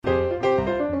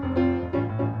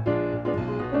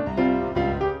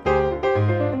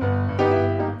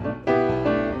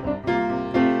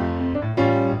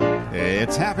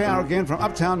It's Happy Hour again from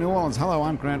Uptown New Orleans. Hello,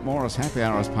 I'm Grant Morris. Happy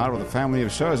Hour is part of the family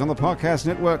of shows on the podcast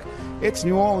network. It's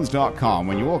neworleans.com.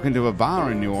 When you walk into a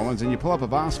bar in New Orleans and you pull up a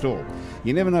bar stool,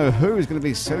 you never know who's going to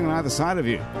be sitting on either side of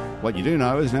you. What you do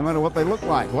know is no matter what they look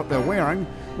like, what they're wearing,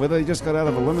 whether they just got out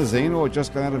of a limousine or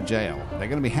just got out of jail, they're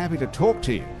going to be happy to talk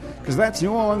to you. Because that's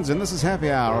New Orleans, and this is Happy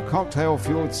Hour, a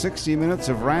cocktail-fueled 60 minutes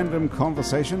of random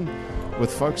conversation with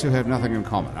folks who have nothing in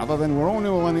common, other than we're all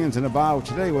New Orleanians in a bar.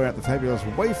 Today we're at the fabulous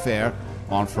Wayfair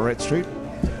on Ferret Street,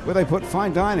 where they put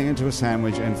fine dining into a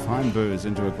sandwich and fine booze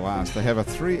into a glass. They have a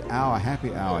 3-hour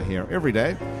happy hour here every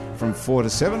day from 4 to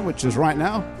 7, which is right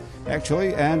now,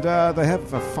 actually, and they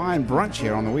have a fine brunch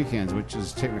here on the weekends, which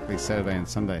is technically Saturday and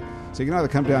Sunday. So you can either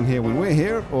come down here when we're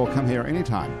here or come here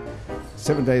anytime.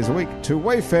 7 days a week to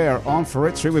Wayfair on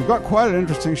Ferret Street. We've got quite an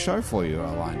interesting show for you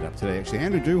lined up today, actually.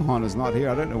 Andrew Duhon is not here.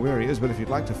 I don't know where he is, but if you'd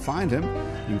like to find him,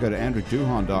 you can go to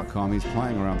andrewduhon.com. He's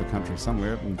playing around the country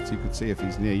somewhere, and you could see if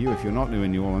he's near you. If you're not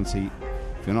in New Orleans,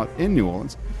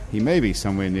 he may be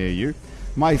somewhere near you.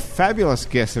 My fabulous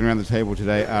guests around the table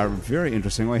today are very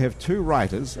interesting. We have two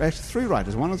writers, actually three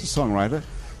writers. One is a songwriter.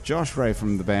 Josh Ray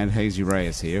from the band Hazy Ray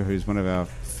is here, who's one of our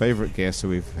favorite guests who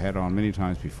we've had on many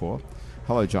times before.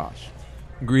 Hello, Josh.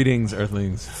 Greetings,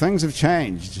 Earthlings. Things have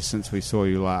changed since we saw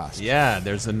you last. Yeah,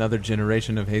 there's another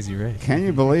generation of Hazy Ray. Can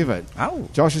you believe it? Oh.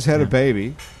 Josh has had a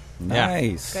baby.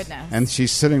 Nice. Goodness. And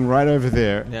she's sitting right over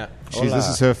there. Yeah. This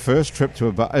is her first trip to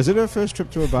a bar. Is it her first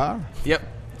trip to a bar? Yep.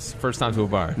 It's the first time to a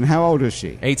bar. And how old is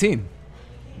she? 18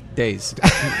 days.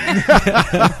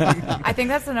 I think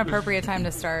that's an appropriate time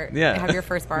to start. Yeah. Have your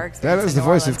first bar That experience. is in the New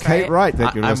voice Orleans, of Kate Wright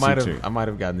that you're I listening to. might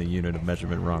have gotten the unit of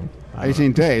measurement wrong.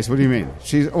 18 days? What do you mean?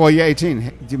 She's 18. Well,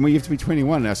 you have to be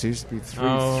 21 now, so you used to be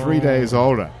three days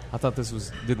older. I thought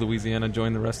did Louisiana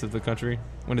join the rest of the country?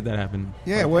 When did that happen?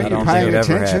 Yeah, weren't you don't paying think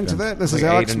it ever attention to happened. that? This Like is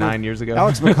Alex 8 or 9 years ago?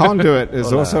 Alex McConduit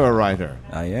is also a writer.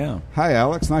 I am. Hi,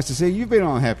 Alex. Nice to see you. You've been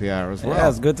on Happy Hour as well. Yeah,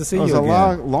 it's good to see you again. It was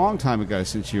a again. long time ago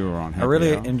since you were on Happy I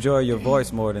really Hour. enjoy your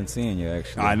voice more than seeing you,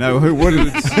 actually. I know, who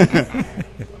wouldn't?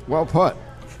 Well put.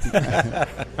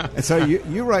 And so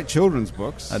you write children's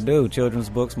books. I do. Children's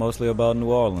books, mostly about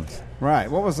New Orleans. Right.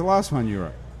 What was the last one you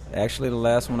wrote? Actually, the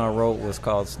last one I wrote was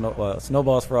called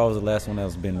Snowballs for All was the last one that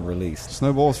was been released.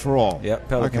 Snowballs for All. Yep,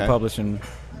 Pelican Okay. Publishing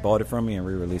bought it from me and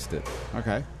re-released it.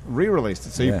 Okay. Re-released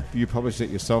it. So Yeah. you published it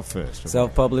yourself first.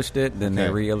 Self-published it, then Okay.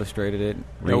 they re-illustrated it.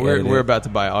 No, re-edited we're it. about to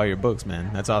buy all your books,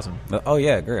 man. That's awesome. Oh,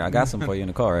 yeah, great. I got some for you in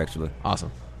the car, actually.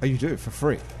 Awesome. Oh, you do? For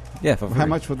free? Yeah, for free. How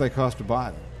much would they cost to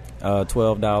buy them?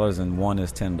 $12, and one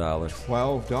is $10.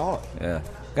 $12. Yeah.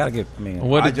 Gotta get me.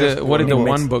 What did the ordered-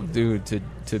 one book do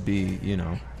to be,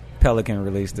 Pelican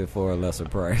released it for a lesser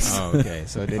price. Oh, okay.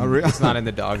 So it's not in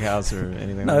the doghouse or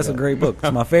anything No, like it's that. a great book.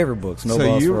 It's my favorite book,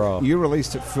 Snowballs for All. So you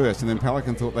released it first, and then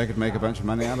Pelican thought they could make a bunch of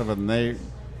money out of it, and they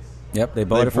Yep, they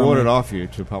bought it from bought me. it off you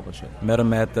to publish it. Met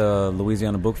them at the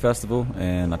Louisiana Book Festival,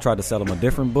 and I tried to sell them a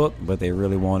different book, but they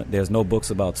really wanted. There's no books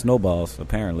about snowballs,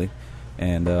 apparently,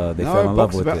 and they fell in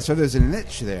love with it. So there's a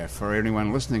niche there for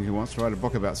anyone listening who wants to write a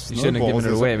book about You snowballs. shouldn't have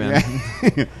given it away, man. Yeah.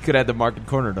 Could have had the market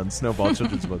cornered on Snowball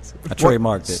children's books. I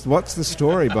trademarked it. What's the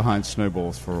story behind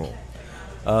Snowballs for All?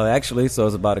 Actually, so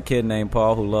it's about a kid named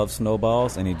Paul who loves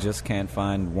snowballs, and he just can't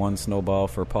find one snowball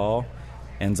for Paul.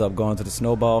 Ends up going to the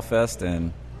Snowball Fest,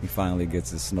 and he finally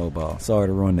gets his snowball. Sorry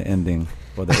to ruin the ending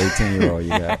for the 18-year-old you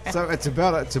got. So it's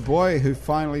a boy who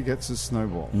finally gets his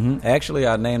snowball. Actually,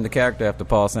 I named the character after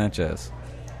Paul Sanchez.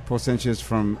 Paul Sanchez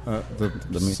from the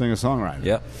singer-songwriter.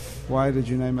 Yep. Why did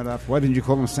you name it after? Why didn't you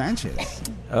call him Sanchez?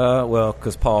 Well,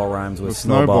 because Paul rhymes with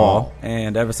Snowball. snowball.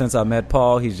 And ever since I met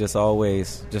Paul, he's just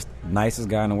always just nicest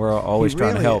guy in the world, always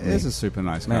trying to help me. He is a super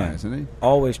nice guy, Man, isn't he?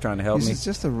 Always trying to help me. He's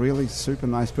just a really super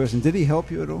nice person. Did he help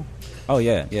you at all? Oh,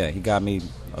 yeah. He got me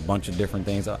a bunch of different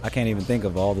things. I can't even think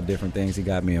of all the different things he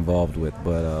got me involved with.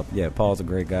 But, yeah, Paul's a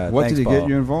great guy. What Thanks, did he Paul. get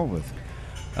you involved with?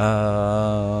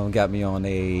 Got me on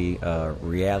a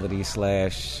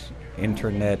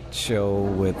reality/internet show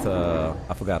with,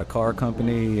 I forgot, a car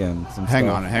company and some Hang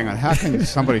stuff. on. How can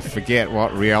somebody forget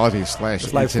what reality/? It's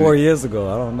like 4 years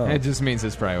ago. I don't know. It just means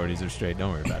his priorities are straight.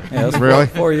 Don't worry about it. Yeah, it was Really?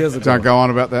 4 years ago. Don't go on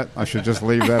about that. I should just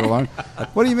leave that alone.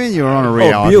 What do you mean you were on a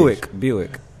reality?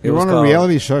 Buick. It You were was on a called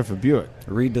reality show for Buick.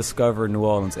 Rediscover New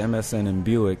Orleans, MSN in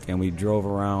Buick, and we drove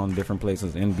around different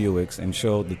places in Buicks and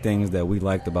showed the things that we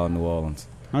liked about New Orleans.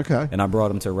 Okay. And I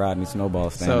brought him to Rodney Snowball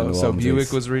stand in New So Orleans.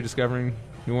 Buick was rediscovering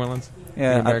New Orleans?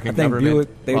 Yeah, The I American think government?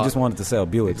 Buick, they Well, just wanted to sell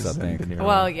Buicks, I think.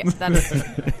 Well, yeah, that's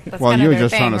Well, kind you of were their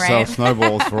just trying thing, to sell right?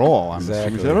 snowballs for all. I'm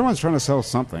Exactly. assuming. Everyone's trying to sell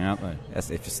something, aren't they?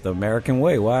 If it's the American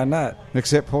way, why not?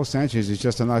 Except Paul Sanchez is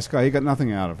just a nice guy. He got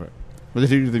nothing out of it. But did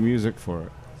he do the music for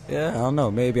it? Yeah, I don't know.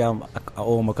 Maybe I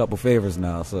owe him a couple favors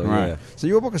now. So Right. yeah, So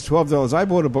your book is $12. I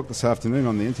bought a book this afternoon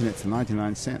on the internet for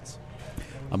 99 cents.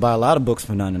 I buy a lot of books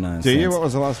for 99 Do cents. you? What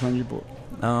was the last one you bought?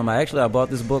 I bought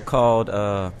this book called.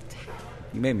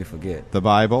 You made me forget. The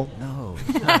Bible. No.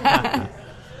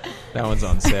 That one's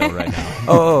on sale right now.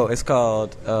 Oh, it's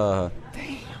called. Oh,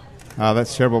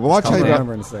 that's terrible. Well, I'll tell you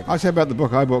remember in a second. I'll tell you about the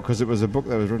book I bought because it was a book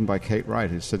that was written by Kate Wright,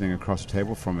 who's sitting across the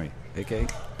table from me. Hey,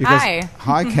 Kate.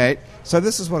 Hi, Kate. So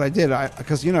this is what I did.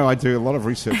 Because, I do a lot of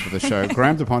research for the show.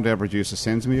 Graham DePonte, our producer,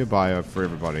 sends me a bio for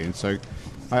everybody. And so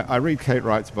I read Kate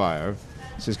Wright's bio.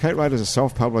 It says, Kate Wright is a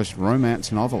self-published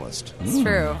romance novelist. It's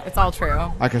true. It's all true.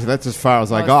 Okay, so that's as far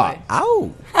as I Mostly. got.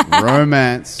 Ow!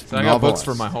 Romance So I got books novelist.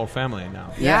 for my whole family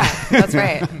now. Yeah, that's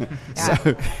right.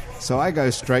 Yeah. So I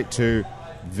go straight to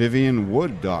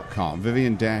VivianWood.com,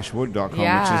 Vivian-Wood.com, which is the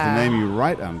Yeah. name you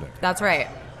write under. That's right.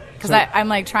 Because So- I'm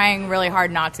like trying really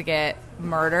hard not to get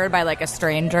murdered by like a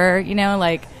stranger.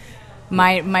 Like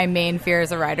my main fear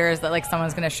as a writer is that like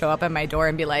someone's going to show up at my door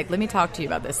and be like, "Let me talk to you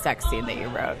about this sex scene that you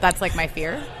wrote." That's like my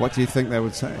fear. What do you think they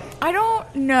would say? I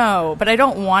don't know, but I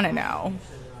don't want to know.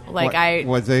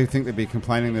 Would they think they'd be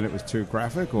complaining that it was too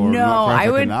graphic or No, not graphic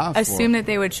I would enough? assume that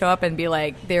they would show up and be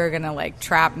like they were gonna like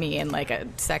trap me in like a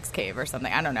sex cave or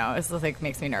something. I don't know. It's just like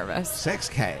makes me nervous. Sex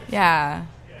cave. Yeah.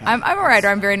 I'm a writer.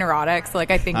 I'm very neurotic, so like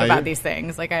I think Are about you? these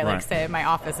things. Like I Right. like sit in my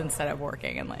office instead of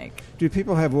working and like Do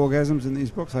people have orgasms in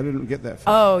these books? I didn't get that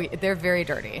far. oh, they're very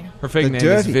dirty. Her fake The name is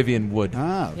dirty. Vivian Wood.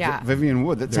 Yeah. Vivian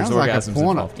Wood. That There's sounds like a orgasms porno.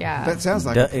 involved. Yeah. That sounds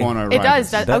like a It porno. It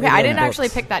does. That Okay, I in didn't books. actually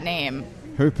pick that name.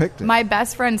 Who picked it? My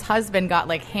best friend's husband got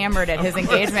like hammered at his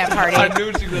engagement party. I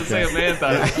knew she was going to say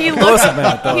Amanda. He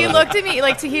looked at me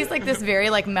like he's like this very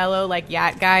like mellow like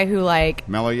yacht guy who like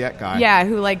Mellow Yet guy.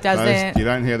 who like doesn't You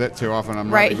don't hear that too often. I'm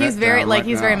right. writing He's that very down like right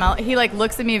he's now. very mellow. He like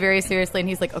looks at me very seriously and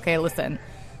he's like, okay, listen.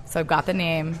 So I've got the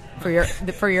name for your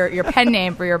pen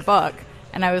name for your book.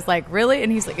 And I was like, really?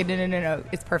 And he's like, no,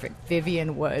 it's perfect,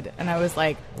 Vivian Wood. And I was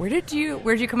like, where'd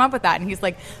you come up with that? And he's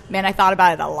like, man, I thought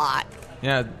about it a lot.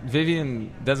 Yeah,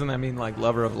 Vivian, doesn't that mean like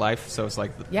lover of life? So it's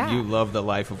like Yeah. you love the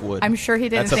life of Wood. I'm sure he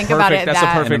didn't That's a think about perfect- it That's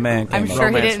that- a perfect And a man I'm came sure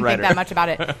he romance didn't writer. think that much about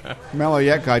it. Mellow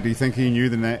Yet guy. Do you think he knew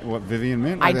what Vivian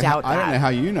meant? I doubt I don't that. know how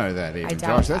you know that. Even I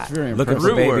doubt Josh, that's that. very Looking impressive.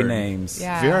 for baby word. names.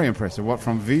 Yeah. Very impressive. What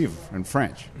from Vive in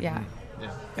French? Yeah.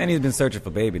 And he's been searching for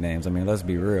baby names. I mean, let's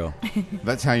be real.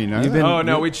 That's how you know. You've that? been- Oh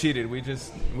no, we cheated.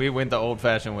 We went the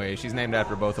old-fashioned way. She's named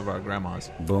after both of our grandmas.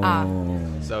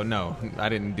 Boom. So no, I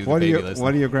didn't do What the are baby your list.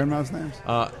 What are your grandma's names?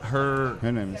 Her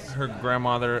name is.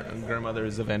 grandmother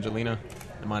is Evangelina,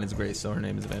 and mine is Grace. So her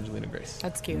name is Evangelina Grace.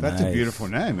 That's cute. That's a Nice. beautiful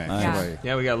name, actually.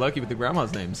 Yeah, we got lucky with the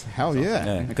grandma's names. Hell yeah!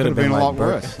 Yeah, It could have been a like lot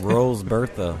worse. Rose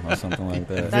Bertha or something like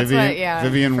that. That's Vivian- what, yeah,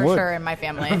 Vivian for Wood. sure in my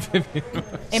family.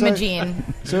 Imogene.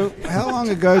 So, how long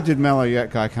ago did Mellow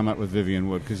Yet guy come up with Vivian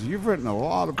Wood? Because you've written a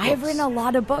lot of books. I've written a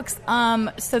lot of books.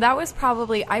 So that was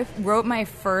probably I wrote my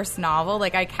first novel.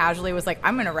 Like I casually was like,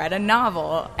 I'm going to write a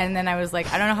novel, and then I was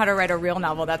like, I don't know how to write a real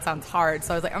novel. That sounds hard.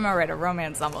 So I was like, I'm going to write a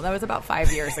romance novel. That was about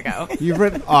 5 years ago. You've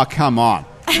written. Oh, come on!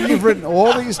 You've written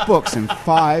all these books in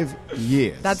 5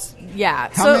 years. Yeah.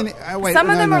 How so many- wait, some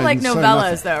of them no, are like so novellas,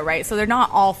 nothing. though, right? So they're not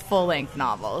all full length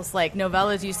novels. Like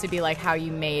novellas used to be like how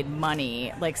you made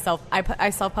money. Like I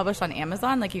self published on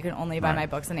Amazon. Like you can only buy Right. my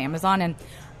books on Amazon,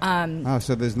 and Oh,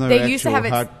 so there's no They actual used to have it-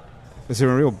 hard. Is there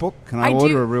a real book? Can I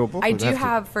order a real book? I Would do to-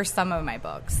 have for some of my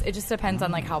books. It just depends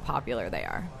on like how popular they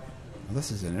are. This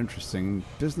is an interesting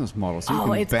business model. So you Oh,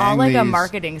 can it's bang all like a these-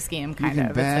 marketing scheme, kind You of.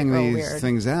 can bang it's like real these weird.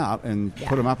 things out and Yeah.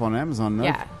 put them up on Amazon. No?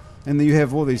 Yeah. And then you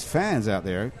have all these fans out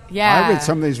there. Yeah. I read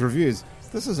some of these reviews.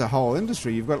 This is a whole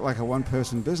industry. You've got like a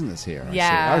one-person business here. I see.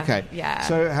 Yeah, Okay. yeah.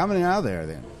 So how many are there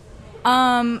then?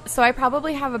 So I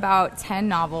probably have about 10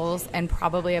 novels and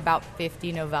probably about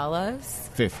 50 novellas.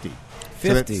 50.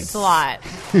 50. It's a lot.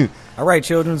 I write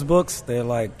children's books. They're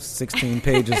like 16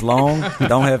 pages long.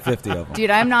 Don't have 50 of them. Dude,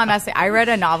 I'm not messing. I read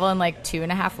a novel in like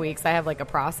 2.5 weeks. I have like a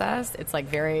process. It's like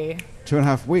very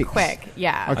 2.5 weeks. quick.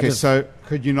 Yeah. Okay, just- so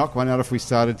could you knock one out if we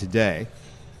started today?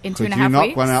 In Could 2.5 you knock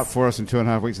weeks? one out for us in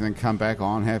 2.5 weeks and then come back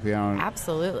on Happy Hour?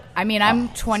 Absolutely. I mean, I'm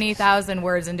 20,000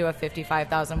 words into a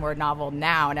 55,000 word novel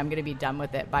now, and I'm going to be done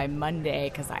with it by Monday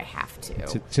because I have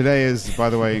to. Today is, by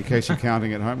the way, in case you're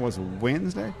counting at home, was it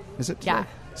Wednesday? Is it today? Yeah.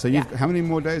 So Yeah. how many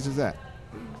more days is that?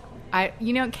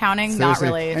 Counting, not Seriously.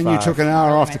 really. And you took an hour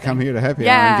Really off my to come thing. here to Happy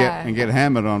Yeah. Hour and get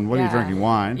hammered on what are you Yeah. drinking,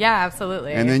 wine? Yeah,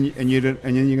 absolutely. And then you're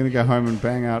going to go home and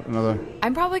bang out another.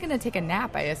 I'm probably going to take a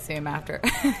nap, I assume, after.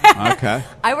 Okay,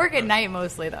 I work at night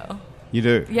mostly, though. you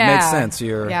do. Yeah, Makes sense,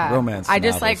 your romance I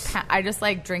just novels. I just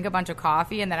like drink a bunch of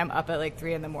coffee, and then I'm up at like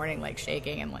 3 a.m, like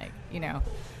shaking and like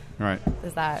Right.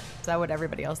 Is that what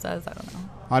everybody else does? I don't know.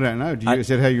 I don't know. Is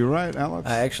that how you write, Alex?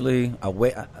 I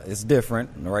wait. It's different.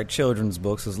 I write children's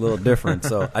books. It's a little different.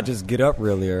 So I just get up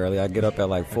really early. I get up at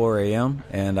like 4 a.m.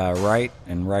 and I write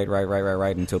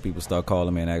until people start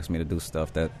calling me and ask me to do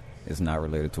stuff that is not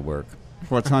related to work.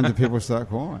 What time do people start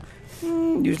calling?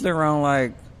 Usually around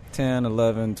like 10,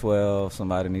 11, 12.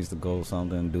 Somebody needs to go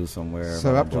something, do somewhere.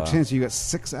 So blah, up to blah. 10, so you got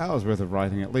 6 hours worth of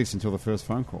writing at least until the first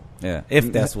phone call. Yeah,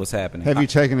 if that's what's happening. Have you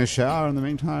taken a shower in the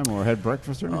meantime or had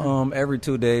breakfast or anything? Every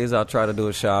 2 days I'll try to do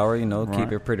a shower,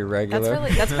 keep it pretty regular.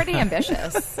 That's pretty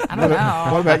ambitious. I don't know.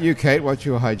 What about you, Kate? What's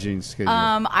your hygiene schedule?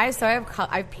 I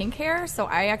have pink hair, so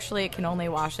I actually can only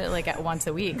wash it like at once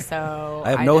a week. So I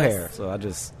have no hair, so I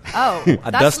just I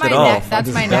I that's dust my it off. next, that's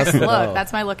I just my dust next it look. off.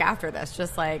 That's my look after this.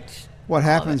 Just like What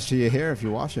happens to your hair if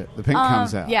you wash it? The pink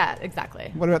comes out. Yeah,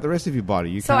 exactly. What about the rest of your body?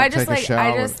 You So can't I just take a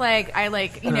shower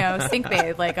sink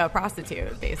bathe like a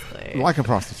prostitute, basically. like a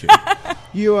prostitute.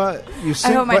 you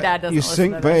sink hope my dad doesn't you listen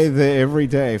sink to bathe there every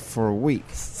day for a week.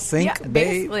 sink yeah, bathe.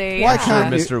 basically. Why yeah.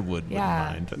 can't you- Mr. Wood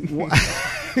Yeah. wouldn't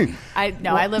mind.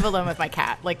 I live alone with my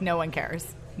cat. Like no one cares.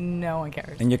 No one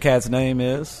cares. And your cat's name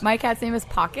is My cat's name is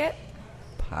Pocket.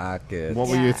 Pocket. What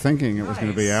were Yeah. you thinking it was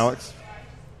going to be, Alex?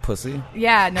 Pussy.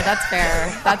 Yeah, no, that's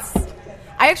fair.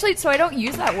 I don't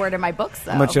use that word in my books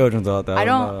though. My children's author. I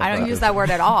don't use that word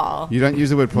at all. You don't use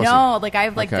the word pussy? No, like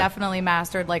I've Okay. definitely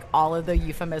mastered like all of the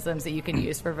euphemisms that you can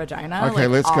use for vagina. Okay, like,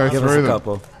 let's all go of Give them. us through a them.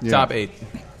 couple. Yeah. Top 8.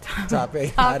 Top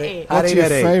 8. Top 8. What's your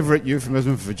favorite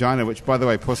euphemism for vagina, which, by the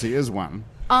way, pussy is one?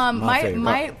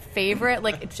 My favorite,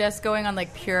 like just going on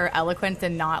like pure eloquence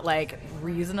and not like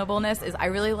reasonableness, is I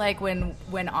really like when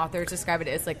authors describe it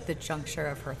as like the juncture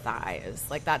of her thighs.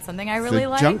 Like that's something I really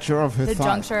like. The juncture of her thighs. The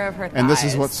juncture of her thighs. And this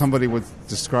is what somebody would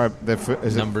describe their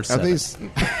Number 7. Are these,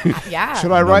 Yeah.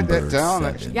 should I write Number that down?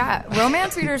 7. Actually? Yeah,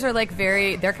 romance readers are like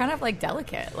they're kind of like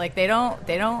delicate. Like they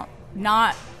don't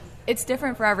not. It's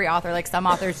different for every author. Like some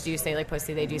authors do say like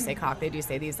pussy, they do say cock, they do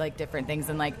say these like different things,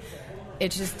 and like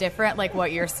it's just different. Like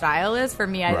what your style is. For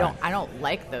me, I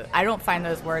don't find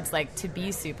those words like to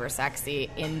be super sexy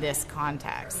in this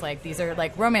context. Like these are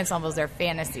like romance novels. They're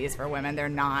fantasies for women. They're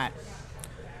not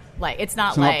like it's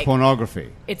not Not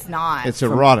pornography. it's not. It's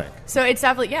erotic. So it's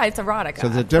definitely it's erotica. So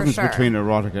there's a difference for sure. between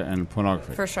erotica and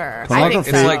pornography. For sure. I think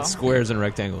Pornography- so. It's like squares and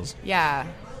rectangles. Yeah.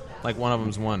 Like one of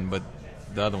them's one, but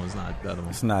the other one's not. The other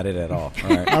one's It's not it at all.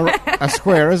 All right. A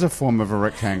square is a form of a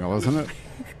rectangle, isn't it?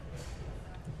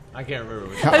 I can't remember.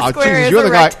 Which Oh, A square Jesus, is you're a the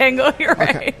guy- rectangle. You're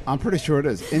Okay, right. I'm pretty sure it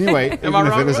is. Anyway, even Am I if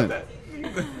wrong it isn't. about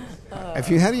that?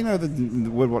 How do you know the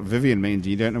word what Vivian means?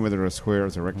 You don't know whether a square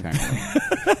is a rectangle.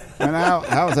 And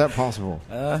how is that possible?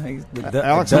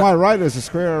 Alex, am I right? Is a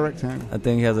square a rectangle? I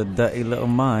think he has a dirty little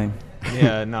mind.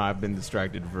 Yeah, no, I've been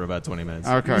distracted for about 20 minutes.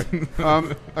 Okay.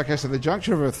 Okay, so the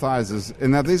juncture of her thighs is...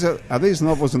 And now are these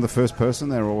novels in the first person?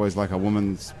 They're always like a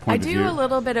woman's I point of view? do a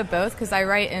little bit of both because I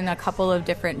write in a couple of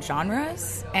different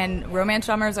genres, and romance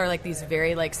genres are like these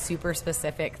very like super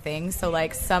specific things. So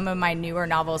like some of my newer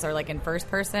novels are like in first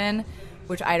person,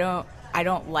 which I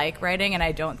don't like writing, and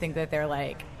I don't think that they're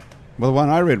like... Well, the one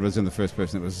I read was in the first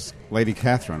person. It was Lady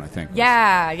Catherine, I think.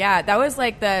 Yeah, that was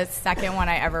like the second one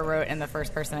I ever wrote in the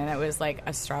first person, and it was like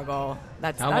a struggle.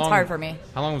 That's hard for me.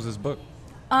 How long was this book?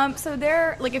 So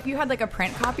there, like if you had like a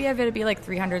print copy of it, it'd be like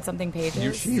 300 something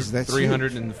pages. Jeez, that's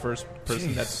 300 huge. in the first person.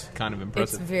 Jeez. That's kind of It's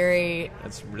impressive. very,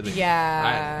 That's really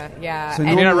yeah. So I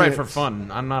mean, I normally write for it's- fun.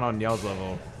 I'm not on y'all's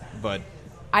level, but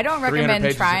I don't 300 recommend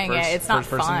pages of trying it. It's not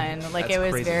first person? fun. Like That's it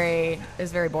was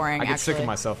crazy. very boring. I get sick actually. of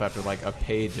myself after like a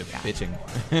page of bitching.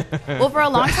 Well, for a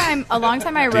long time I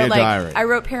Dear wrote diary. I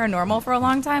wrote paranormal for a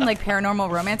long time, like paranormal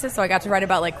romances. So I got to write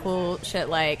about like cool shit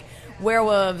like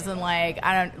werewolves and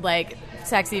like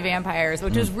sexy vampires,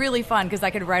 which was really fun because I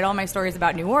could write all my stories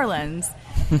about New Orleans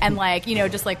and like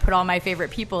just like put all my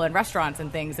favorite people in restaurants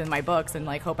and things in my books and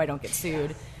like hope I don't get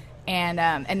sued. And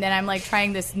then I'm like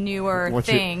trying this newer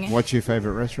thing. What's your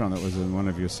favorite restaurant that was in one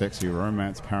of your sexy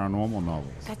romance paranormal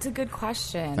novels? That's a good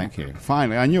question. Thank you.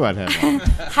 Finally, I knew I'd have one.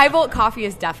 High Volt Coffee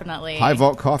is definitely High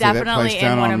Volt Coffee, that definitely place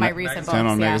down in one on of my recent down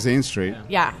books. on Yeah. Magazine Street.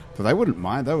 Yeah. But they wouldn't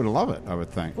mind. They would love it, I would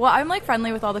think. Well, I'm like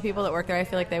friendly with all the people that work there. I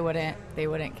feel like they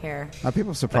wouldn't care. Are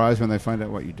people surprised when they find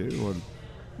out what you do, or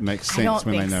makes I sense don't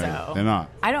when think they know? so. They're not.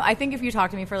 I think if you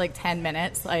talk to me for like 10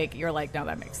 minutes, like you're like, no,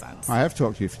 that makes sense. I have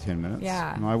talked to you for 10 minutes.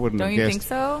 Yeah. And I wouldn't Don't have you guessed. think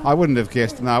so? I wouldn't have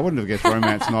guessed. No, I wouldn't have guessed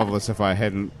romance novelist if I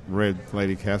hadn't read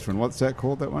Lady Catherine. What's that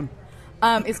called? That one?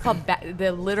 It's called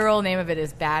the literal name of it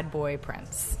is Bad Boy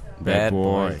Prince. Bad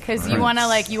boy. Because you want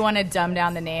to dumb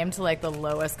down the name to like the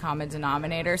lowest common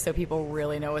denominator, so people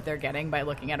really know what they're getting by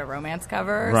looking at a romance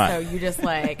cover. Right. So you just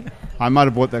like I might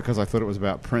have bought that because I thought it was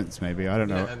about Prince. Maybe I don't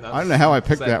know. Yeah, I don't know how I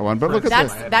picked that one, but look at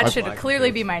That's this. that should clearly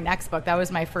be my next book. That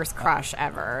was my first crush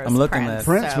ever. I'm looking Prince, at-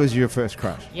 Prince so- was your first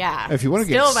crush. Yeah. If you want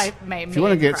to Still get my if you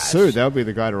want to main get crush. sued, that would be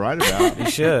the guy to write about. You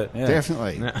should. Yeah.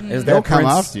 Definitely. Is They'll that come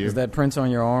Prince, after you. Is that Prince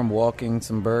on your arm walking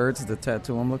some birds? The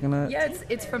tattoo I'm looking at. Yeah,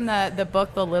 it's from the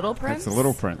book The Little Prince. It's The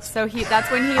Little Prince. So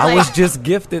that's when he I like. was just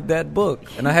gifted that book,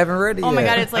 and I haven't read it oh yet. my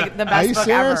god, it's like the Are you best book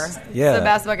serious? ever. Yeah. It's the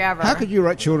best book ever. How could you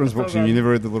write children's books and good. you never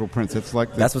read The Little Prince? It's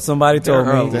like That's what somebody There told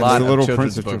are a me. That's lot the of Little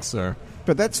children's Prince of books, sir.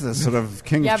 But that's the sort of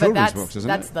king Yeah, of but children's that's books, isn't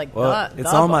that's it? like Well, the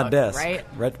it's on my book, desk, right?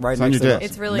 right It's next on your to the, desk.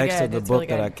 It's really next good. to the It's book really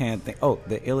that good. I can't think. Oh,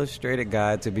 the Illustrated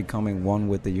Guide to Becoming One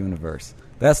with the Universe.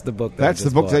 That's the book. That's I the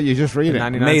just book bought. that you just read. The It.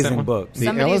 99 Amazing cent one? book. The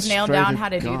Somebody's nailed down illustrated how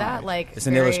to do guide. that. Like It's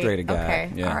an very- illustrated guide.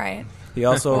 Okay, Yeah. all right. He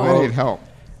also I wrote need help.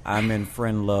 "I'm in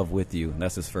Friend Love with You."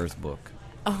 That's his first book.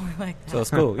 Oh, I like that. So it's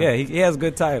cool. Yeah, he has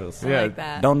good titles. I Yeah. like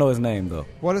that. Don't know his name though.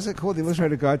 What is it called? The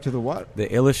Illustrated Guide to the what?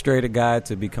 The Illustrated Guide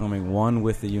to Becoming One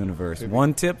with the Universe.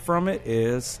 One tip from it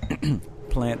is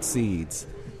plant seeds.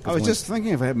 I was just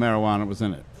thinking if it had marijuana was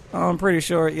in it. Oh, I'm pretty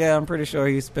sure. Yeah, I'm pretty sure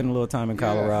he spent a little time in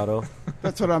Colorado.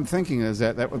 That's what I'm thinking. Is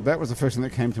that was the first thing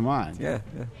that came to mind. Yeah,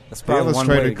 yeah. That's The probably one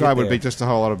way to illustrated get guide would there. be just a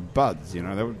whole lot of buds. You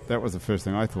know, that was the first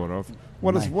thing I thought of.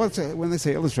 What's it, when they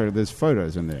say illustrated? There's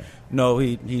photos in there. No,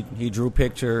 he drew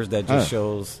pictures that just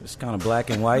shows. It's kind of black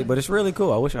and white, but it's really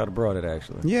cool. I wish I'd have brought it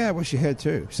actually. Yeah, I wish you had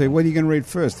too. So, what are you going to read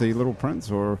first? The Little Prince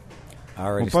or I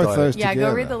already both started. those Yeah,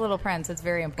 together? go read The Little Prince. It's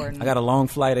very important. I got a long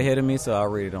flight ahead of me, so I'll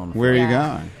read it on the Where are you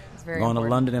Yeah. going? It's very Going to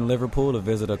important. London and Liverpool to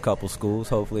visit a couple schools.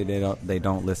 Hopefully they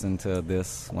don't listen to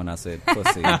this when I said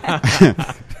pussy.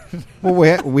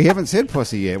 Well, we haven't said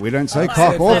pussy yet. We don't say I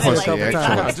cock said or pussy a pussy. couple times.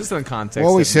 Actually, Just in context.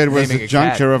 all we of said was naming the a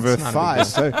juncture cat, of her it's not a big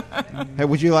thighs. So, hey,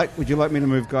 would you like me to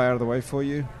move Guy out of the way for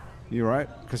you? You right?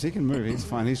 Because he can move. He's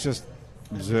fine. He's just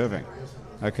observing.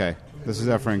 Okay, this is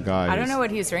our friend Guy. I don't know what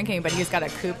he's drinking, but he's got a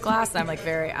coupe glass. And I'm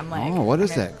like, Oh, what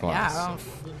is that glass? Yeah,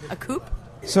 a coupe.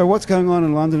 So, what's going on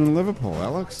in London and Liverpool,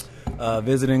 Alex?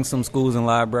 Visiting some schools and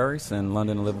libraries in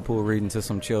London and Liverpool, reading to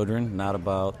some children, not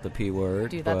about the P word.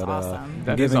 Dude, that's but, awesome.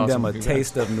 That is giving awesome. them a Congrats.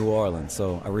 taste of New Orleans.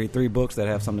 So I read 3 books that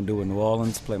have something to do with New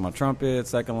Orleans, play my trumpet,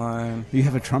 second line. You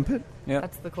have a trumpet? Yeah.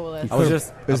 That's the coolest. I was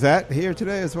just Is that here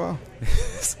today as well?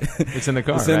 It's in the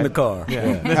car. it's in right? the car.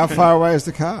 Yeah. How far away is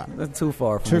the car? That's too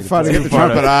far for Too me far to play. get the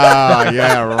trumpet. Ah,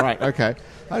 yeah, right. Okay.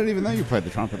 I didn't even know you played the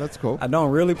trumpet. That's cool. I don't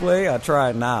really play. I try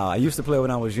it now. I used to play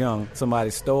when I was young. Somebody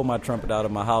stole my trumpet out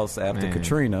of my house after Man.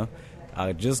 Katrina.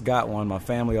 I just got one. My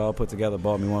family all put together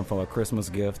bought me one for a Christmas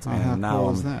gift, Oh, and how now cool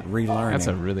I'm is that? relearning. That's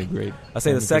a really great. I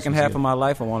say the Christmas second half gift. of my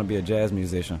life, I want to be a jazz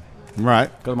musician. Right.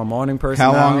 Because I'm a morning person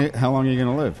How now. long are you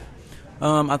going to live?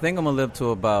 I think I'm gonna live to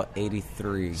about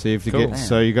 83. See if you Cool. get.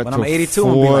 So you got When to I'm 82, I'm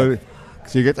gonna be 40. like-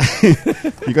 So you get.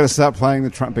 You got to start playing the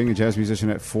trumpet, being a jazz musician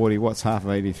at 40. What's half of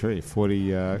 83?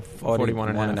 40. 41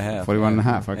 and a half. 41 and a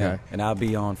half. Okay. Yeah. And I'll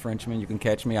be on Frenchman. You can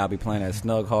catch me. I'll be playing at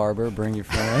Snug Harbor. Bring your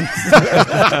friends.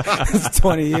 It's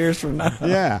 20 years from now.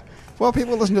 Yeah. Well,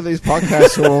 people listen to these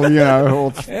podcasts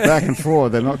all back and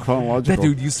forth. They're not That chronological.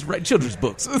 dude used to write children's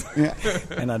books. Yeah.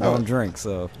 And I don't drink,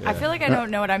 so. I feel like I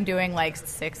don't know what I'm doing like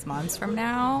 6 months from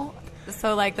now.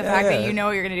 So like the fact that you know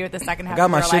what you're going to do with the second half got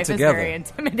of my your shit life together. is very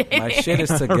intimidating. My shit is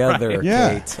together,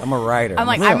 Yeah. Kate. I'm a writer. I'm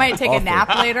like, Yeah. I might take a Awful.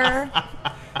 nap later.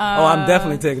 Oh, I'm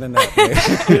definitely taking a nap.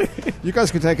 man. You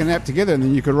guys could take a nap together, and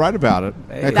then you could write about it.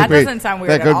 Hey. That doesn't sound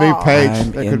weird That could at be all. page.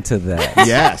 I'm that could, into that.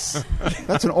 yes,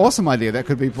 that's an awesome idea. That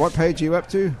could be. What page are you up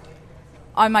to?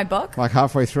 On my book? Like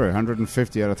halfway through,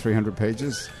 150 out of 300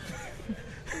 pages.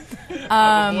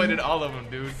 I've avoided all of them,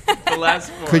 dude. The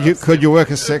last 4. Could you work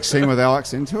a sex scene with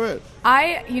Alex into it?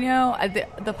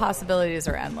 The possibilities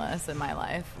are endless in my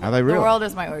life. Are they really? The world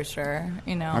is my oyster,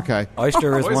 Okay.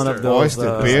 Oyster is one of those.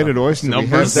 Oyster, bearded oyster. we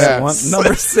Number heard six. that.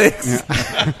 Number 6.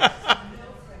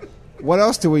 What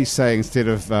else do we say instead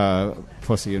of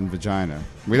pussy and vagina?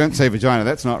 We don't say vagina.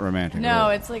 That's not romantic. at No, all.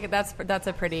 it's like that's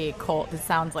a pretty cold. It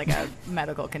sounds like a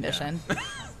medical condition.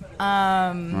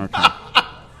 Okay.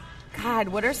 God,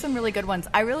 what are some really good ones?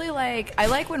 I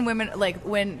like when women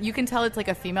when you can tell it's like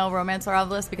a female romance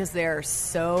novelist because they're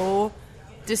so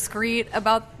discreet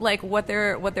about like what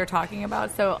they're talking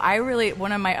about. So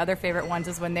one of my other favorite ones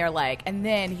is when they're like, and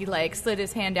then he like slid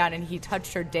his hand down and he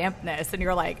touched her dampness, and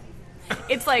you're like,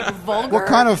 it's like vulgar. What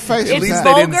kind of face It's is that?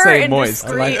 they didn't vulgar say and moist. I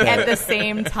like discreet that. at the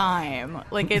same time.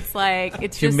 Like it's just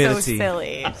so Humidity.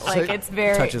 silly. Like it's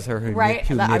very Touches her right.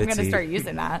 I'm going to humidity. start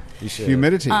using that. You should.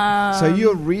 Humidity. So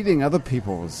you're reading other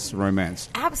people's romance.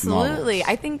 Absolutely.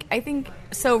 novels. I think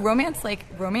so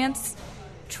romance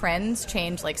trends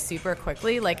change like super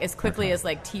quickly, like as quickly as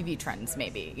like TV trends,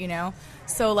 maybe, you know?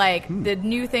 So like the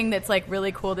new thing that's like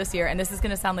really cool this year, and this is going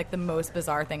to sound like the most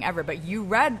bizarre thing ever, but you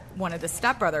read one of the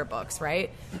Step Brother books, right?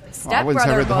 I wouldn't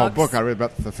say I read the whole book. I read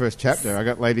about the first chapter. I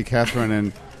got Lady Catherine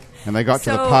and they got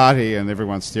to the party and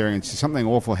everyone's staring, and something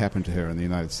awful happened to her in the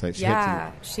United States. She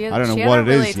had a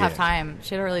really tough time.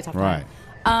 She had a really tough time.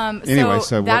 Anyway,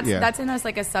 so that's in this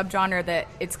like a subgenre that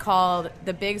it's called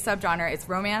the big subgenre. It's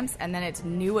romance, and then it's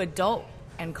new adult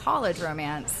and college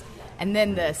romance, and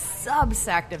then the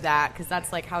subsect of that, because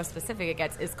that's like how specific it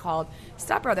gets, is called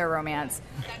stepbrother romance,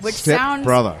 which sounds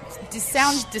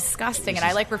disgusting, and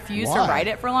I like refused to write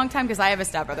it for a long time because I have a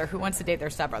stepbrother who wants to date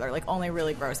their stepbrother, like only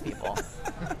really gross people.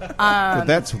 But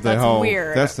that's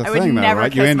weird. That's the thing, though, right? I would never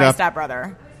kiss my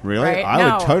stepbrother. Really? Right?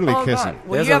 I would totally kiss him.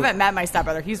 Well, you haven't met my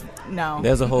stepbrother.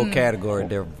 There's a whole category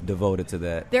devoted to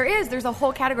that. There's a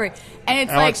whole category. And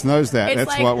it's Alex knows that.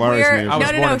 That's what worries me. I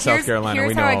was born in South Carolina.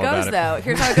 Here's how it goes, though.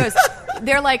 Here's how it goes.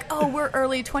 They're like, oh, we're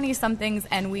early 20-somethings,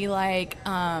 and we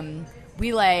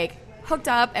hooked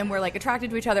up, and we're like attracted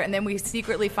to each other, and then we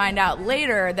secretly find out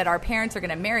later that our parents are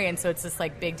going to marry, and so it's this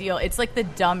like big deal. It's like the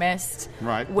dumbest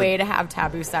way to have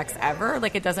taboo sex ever.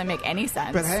 Like, it doesn't make any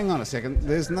sense. But hang on a second.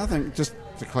 There's nothing, just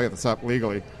to clear this up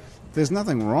legally, there's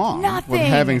nothing wrong with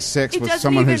having sex with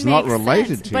someone who's not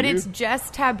related to you. But it's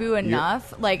just taboo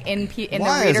enough. Like in the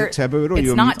Why reader, is it taboo at all?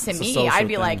 It's not to me. I'd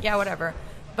be like, yeah, whatever.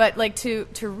 But like to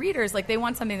readers, like they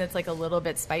want something that's like a little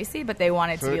bit spicy, but they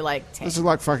want it to be like tame. This is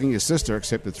like fucking your sister,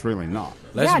 except it's really not.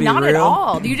 Not at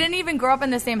all. You didn't even grow up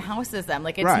in the same house as them.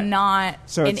 Like it's not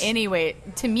in any way.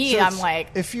 To me, I'm like,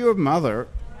 if your mother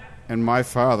and my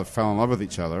father fell in love with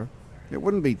each other, it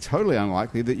wouldn't be totally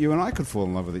unlikely that you and I could fall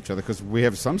in love with each other because we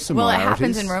have some similarities. Well, it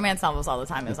happens in romance novels all the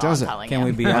time. Is all I'm telling you. Can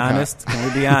we be honest? Can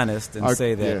we be honest and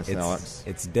say that yes,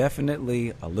 it's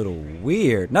definitely a little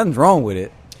weird? Nothing's wrong with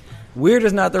it. Weird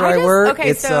is not the right word.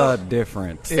 Okay, it's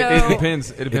different. It depends.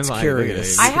 It depends on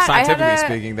curious. Scientifically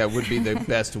speaking, that would be the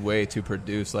best way to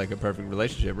produce like a perfect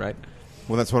relationship, right?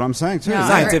 Well, that's what I'm saying too. No,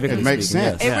 scientifically, it makes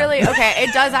sense. It really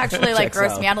it does actually like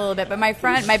gross me out a little bit. But my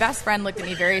best friend looked at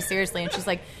me very seriously, and she's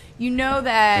like, "You know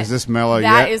that is this mellow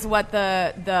that yet? Is what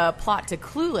the plot to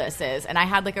Clueless is." And I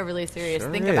had like a really serious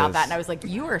think about that, and I was like,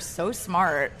 "You are so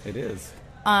smart." It is.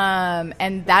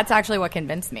 And that's actually what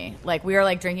convinced me. Like, we were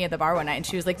like drinking at the bar one night, and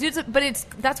she was like, "Dude, but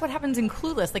that's what happens in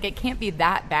Clueless. Like, it can't be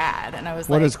that bad." And I was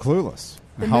like, "What is Clueless?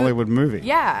 A Hollywood movie?"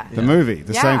 Yeah, the movie,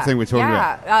 the same thing we're talking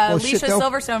about. Well, Alicia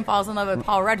Silverstone falls in love with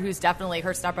Paul Rudd, who's definitely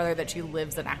her stepbrother that she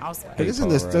lives in a house with.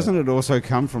 But doesn't it also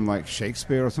come from like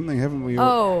Shakespeare or something? Haven't we?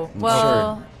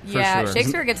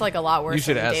 Shakespeare gets like a lot worse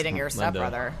than dating your Linda.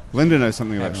 stepbrother. Linda knows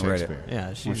something about Shakespeare.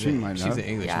 Yeah, she's might know. She's an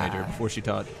English major before she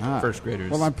taught first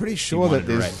graders. Well, I'm pretty sure that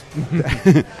there's.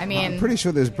 I'm pretty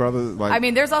sure there's brothers. Like, I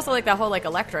mean, there's also like the whole like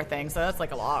Electra thing, so that's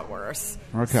like a lot worse.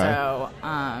 Okay. So,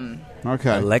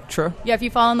 okay. Electra? Yeah, if you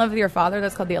fall in love with your father,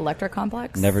 that's called the Electra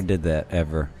complex. Never did that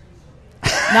ever.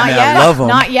 Not yet. I love them.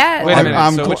 Not yet. Wait a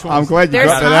minute. I'm glad you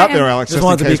got that out there, Alex. Just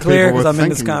wanted to be clear because I'm in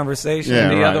this conversation. Yeah,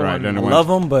 the other one, I love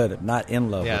them, but not in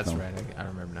love with that's them. right. I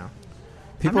remember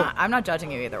now. I'm not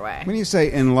judging you either way. When you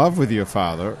say in love with your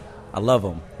father, I love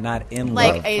them, not in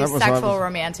like love. a sexual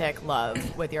romantic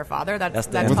love with your father. That's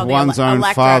with called one's the own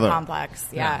Electra father. Complex.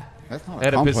 Yeah. That's not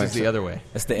Oedipus complex. is the other way.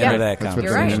 It's the end of that That's complex.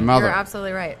 You're right. Mother. You're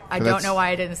absolutely right. I don't know why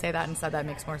I didn't say that and said that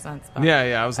makes more sense. But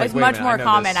Yeah. I was like, it's wait a much minute, more I know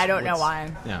common. this. I don't know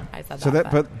why. Yeah. I said So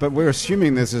that. but we're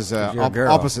assuming this is you're a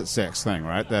girl. opposite sex thing,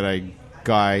 right? That a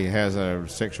guy has a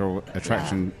sexual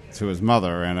attraction to his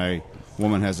mother, and a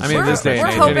woman has a sexual this day and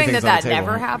attraction. We're age, hoping anything's that on the table.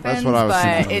 never happens, That's what I was but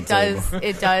thinking.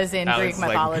 it does in Alex Greek is like,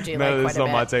 mythology no, like this is quite on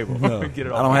a my bit. table. No, Get it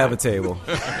I off don't my- have a table.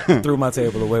 Threw my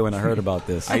table away when I heard about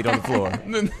this. I eat on the floor.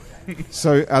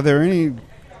 So, are there any?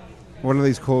 What are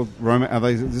these called? Are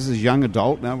they? This is young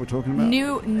adult now we're talking about.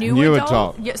 New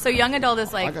adult. Yeah, so young adult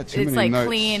is I like got too it's many like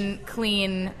notes.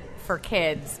 clean for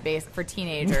kids, for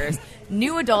teenagers.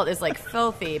 New adult is like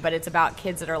filthy, but it's about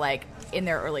kids that are like in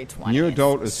their early 20s. New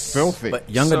adult is filthy. But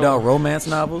young adult romance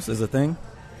novels is a thing?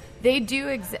 They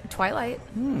do Twilight.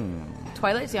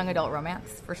 Twilight's young adult romance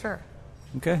for sure.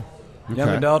 Okay. Young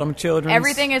adult, I'm children.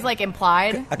 Everything is like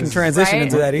implied. I can transition right?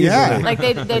 into that easily. Yeah. Like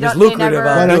they It's don't. lucrative, They never,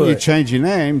 Why I'll don't do you it. change your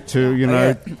name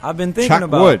to I've been thinking Chuck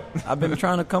about. Wood. I've been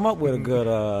trying to come up with a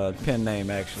good pen name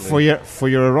actually. for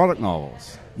your erotic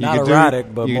novels? Not could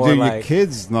erotic, but you more could do like- your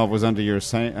kids' novels under your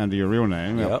real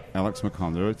name, Yep. Alex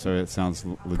McConder. So it sounds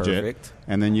legit. Perfect.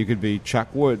 And then you could be Chuck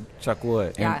Wood. Chuck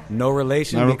Wood. Yeah. And no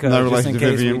relation No because just relation in to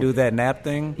case Vivian. we do that nap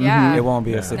thing, Yeah. it won't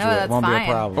be a Yeah. situation. No, it that's won't be fine.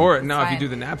 a problem. Or no, if Fine. you do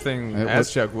the nap thing It as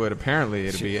was- Chuck Wood, apparently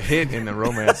it'd be a hit in the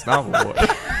romance novel world.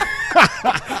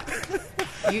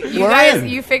 You We're guys, in.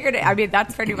 you figured it. I mean,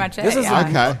 that's pretty much it. This is yeah.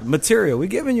 Okay. material. We're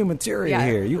giving you material Yeah.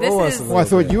 here. You This owe us is- a Well, I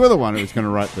little thought bit. you were the one who was going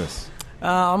to write this.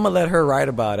 I'm gonna let her write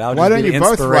about it. I'll Why just don't be you the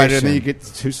both write it and then inspiration. you get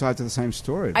two sides of the same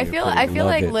story? I feel like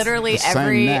Love it. literally The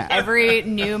same nap. every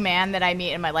new man that I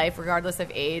meet in my life, regardless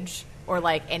of age or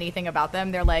like anything about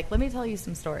them, they're like, "Let me tell you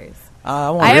some stories."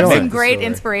 I I have Really? some great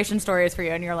inspiration stories for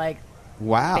you, and you're like,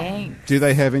 Wow. Thanks. Do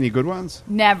they have any good ones?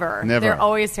 Never. Never. They're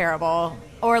always terrible.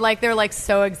 Or like they're like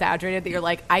so exaggerated that you're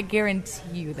like, I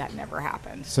guarantee you that never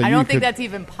happened. So I you don't think could- that's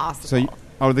even possible.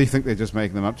 So, do you think they're just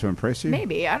making them up to impress you?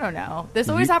 Maybe, I don't know. This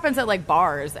always happens at like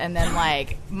bars, and then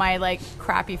like my like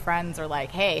crappy friends are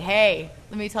like, hey,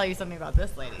 let me tell you something about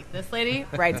this lady. This lady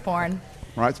writes porn.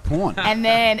 Right, it's porn. And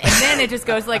then it just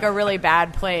goes to like a really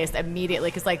bad place immediately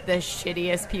because like the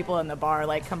shittiest people in the bar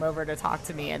like come over to talk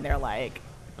to me, and they're like,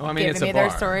 Well, I mean, giving it's a me bar.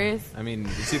 their stories. I mean,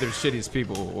 it's either shittiest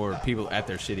people or people at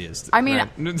their shittiest. I mean, right?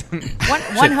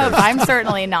 One hopes I'm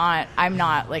certainly not. I'm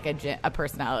not like a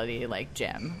personality like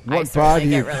Jim. I What bar certainly do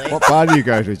you? get really. What bar do you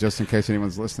go to? Just in case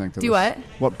anyone's listening to this. Do what?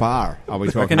 What bar are we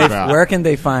Where talking can, about? where can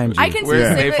they find you? I can Where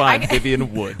can they specifically- find I-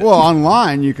 Vivian Wood? Well,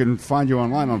 online you can find you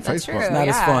online on That's Facebook. true. Not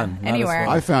as yeah. fun. Not as Anywhere.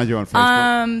 fun. I found you on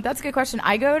Facebook. That's a good question.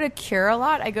 I go to Cure a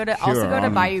lot. I go to also Cure go to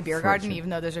on Bayou Beer Garden, Fortune. even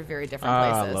though those are very different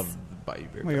I places. love Bayou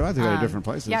Beer. Well, you're allowed to go to different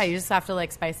places. Yeah, you just have to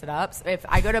like spice it up. So if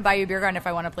I go to Bayou Beer Garden, if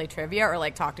I want to play trivia or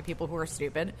like talk to people who are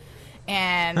stupid,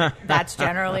 and that's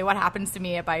generally what happens to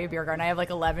me at Bayou Beer Garden. I have like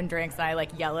 11 drinks and I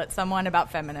like yell at someone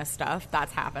about feminist stuff. That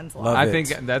happens a lot. Love I it. think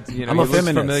that's I'm a it looks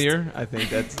feminist. familiar. I think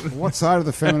that's What side of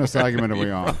the feminist argument are we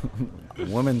on?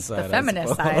 Women's side. The I feminist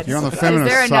suppose. side. You're on the feminist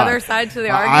Is there side. another side to the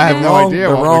I argument? have no Wrong- idea.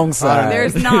 the what wrong we- side.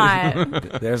 There's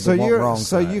not. There's So the wrong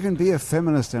so side. you can be a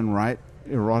feminist and write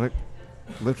erotic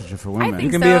literature for women. think You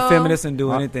can be a so. feminist and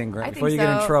do anything, Grant. I Before you think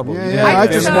get in so. trouble. Yeah, You yeah, can be I a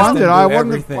just feminist and wondered. do I wouldn't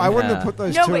everything. have put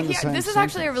those No, two but in the here, same this is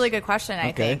actually a sentence. really good question. I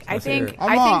Okay, think. I let's hear think. it. I'm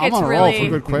I on, think it's I'm on a roll really. for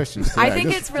good questions today. I think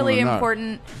just it's really wanna know.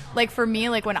 important. Like for me,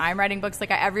 like when I'm writing books,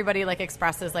 like everybody like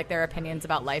expresses like their opinions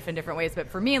about life in different ways. But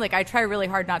for me, like I try really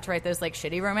hard not to write those like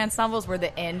shitty romance novels where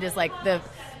the end is like the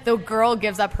girl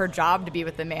gives up her job to be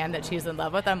with the man that she's in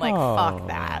love with. I'm like, fuck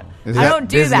that. Is I that- don't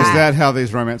do Is that. that how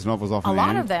these romance novels often A lot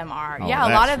end? of them are. Oh, Yeah, a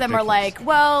that's lot of them are ridiculous. like,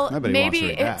 well, Nobody wants to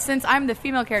maybe read that. since I'm the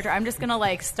female character, I'm just going to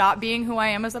like stop being who I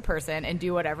am as a person and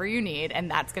do whatever you need,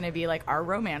 and that's going to be like our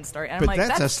romance story. And But I'm like,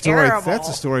 that's, that's a story. terrible. That's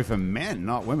a story for men,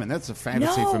 not women. That's a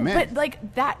fantasy no, for men. but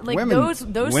like that, like Women- those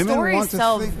women stories want to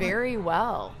sell think- very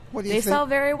well. What do you They think? sell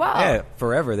very well. Yeah,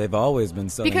 forever. They've always been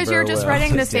selling Because very you're just well.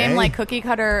 writing the Today? same like cookie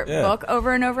cutter Yeah. book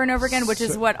over and over and over again, which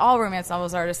is what all romance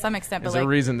novels are to some extent. there's But a like,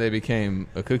 reason they became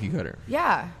a cookie cutter.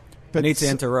 yeah, I need to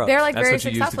interrupt. they're like That's very what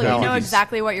you use to successful. You tell know cookies.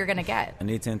 exactly what you're going to get. I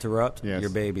need to interrupt. Yes. You're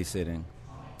babysitting.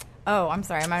 Oh, I'm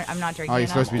sorry. I'm not drinking. Oh, you're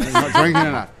enough. supposed to be not drinking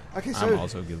enough. Okay, I'm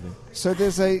also guilty. so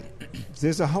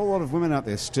there's a whole lot of women out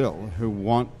there still who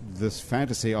want this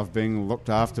fantasy of being looked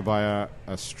after by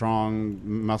a strong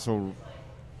muscle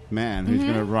man who's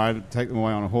going to take them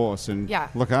away on a horse and Yeah.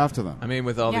 look after them. I mean,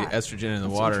 with all Yeah. the estrogen in the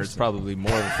water, it's interesting. probably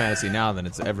more of a fantasy now than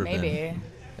it's ever been. Maybe.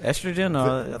 Estrogen? I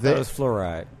thought the- it was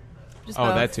fluoride. Just Oh,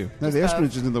 both. that too. No, Just the both.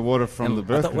 estrogen's in the water from the I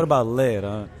birth. thought, what about lead?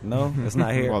 No, it's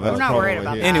not here. Well, I'm that's not worried probably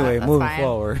about here. that. Anyway, That's moving fine.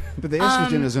 forward. But the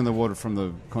estrogen is in the water from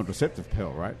the contraceptive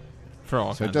pill, right? For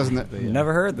all So kinds doesn't of it- things,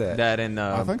 Never heard that. that and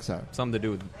I think so. something to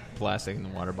do with plastic in the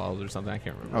water bottles or something. I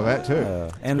can't remember. Oh, that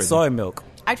too. And crazy. soy milk.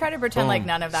 I try to pretend like Boom.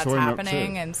 none of that's Soy milk,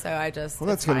 happening, too. and so I just. Well,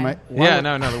 that's it's going to fine. make. Yeah,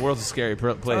 no, the world's a scary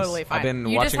place. Totally fine. I've been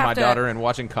You just watching have my to- daughter and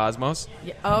watching Cosmos.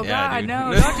 Yeah. Oh Yeah, God, dude.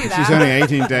 no! Don't do that. She's only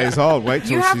 18 days old. Wait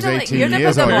till You have she's to 18 you have to put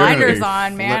years the old. You're gonna blinders be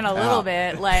on, man, a flipped little out.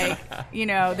 bit.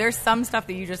 Like, there's some stuff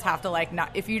that you just have to like not.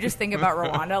 If you just think about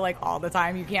Rwanda like all the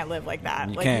time, you can't live like that.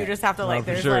 You Like can't. you just have to like. No,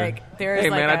 for There's sure. like there's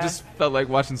Hey like man, a, I just felt like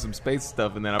watching some space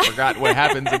stuff, and then I forgot what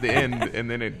happens at the end, and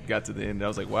then it got to the end. I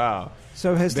was like, wow.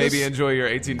 So has Baby, this, enjoy your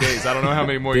 18 days. I don't know how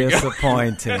many more you got.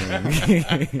 Disappointing.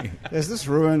 has this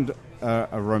ruined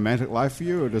a romantic life for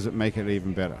you, or does it make it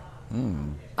even better?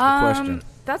 question.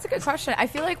 That's a good question. I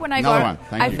feel like when I Another go, one.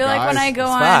 Thank I you, feel like when guys. I go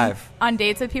It's on 5. on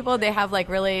dates with people, they have like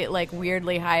really like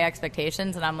weirdly high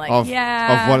expectations, and I'm like, Of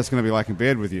yeah, what it's going to be like in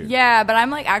bed with you. yeah, but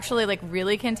I'm like actually like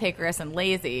really cantankerous and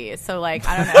lazy, so like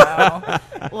I don't know,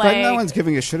 But like no one's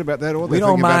giving a shit about that. All We they're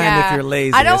don't thinking about mind if you're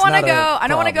lazy. I don't It's want to not go. a I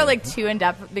don't want to go problem. like too in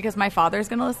depth because my father's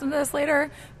going to listen to this later.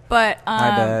 But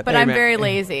bad. but Hey, I'm man. very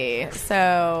lazy,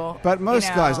 so. But most you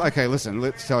know. guys, okay, listen,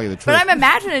 let's tell you the truth. But I'm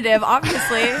imaginative,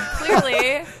 obviously,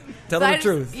 clearly. Tell So her I the just-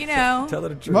 truth. You know. Tell her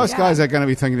the truth. most Yeah. guys are going to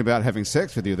be thinking about having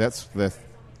sex with you.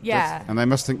 Yeah. And they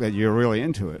must think that you're really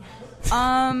into it.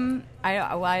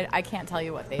 I can't tell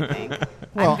you what they think.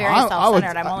 Well, I'm very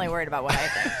self-centered. I'm only worried about what I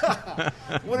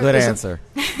think. Good answer.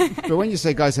 But when you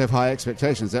say guys have high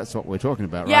expectations, that's what we're talking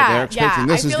about, right? Yeah, They're expecting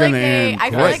this I is feel going like to end. I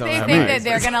feel great. like they think that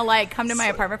they're gonna like come to my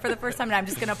apartment for the first time, and I'm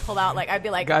just gonna pull out like I'd be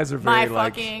like Guys are my very,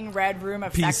 like, fucking red room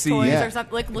of sex PC. toys Yeah. or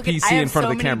something. Like look PC at I have in front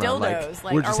so of the many camera, like, dildos,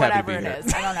 we're or just happy to whatever be it here.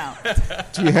 is. I don't know.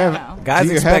 Do you have Guys do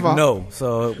you expect have a- no.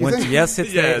 So once think- yes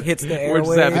hits the we're just happy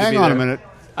airwaves, to Hang be on a there. minute.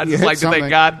 I You just hit like to thank something-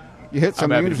 God. You hit I'm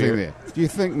something happy to be interesting here. there. Do you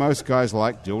think most guys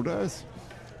like dildos?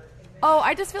 Oh,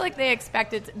 I just feel like they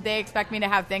expect me to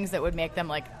have things that would make them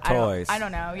like Toys. I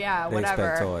don't know. Yeah, they whatever.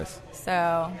 expect toys.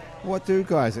 So What do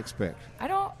guys expect? I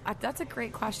don't. That's a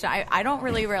great question. I don't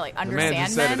really The man understand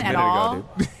just said it men a at minute all. ago,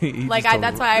 dude. He Like just told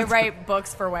that's me. why I write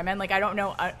books for women. Like I don't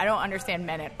know. I don't understand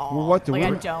men at all. Well, what do like,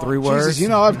 women- I don't. 3 words. Jesus, you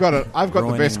know I've got the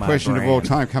Ruining best my question of all brand.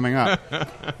 time coming up.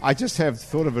 I just have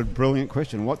thought of a brilliant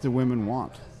question. What do women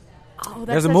want? Oh, that's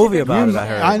There's a such movie good about it, I question.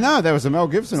 heard. I know there was a Mel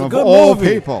Gibson It's a of good all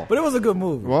movie, people. but it was a good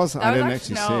movie. Was That I was didn't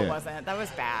actually, actually see no, it. it wasn't. That was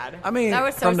bad. I mean, that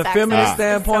was so from the sexist. feminist So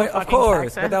standpoint, of fucking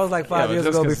course. sexist. But that was like 5 Yeah, years but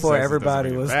ago just 'cause before it's sexist everybody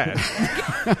doesn't was make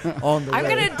it bad. on the I'm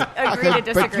way. going to agree to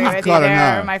disagree you've with you gotta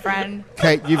there, know. my friend.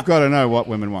 Kate, you've got to know what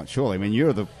women want. Surely, I mean,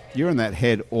 you're in that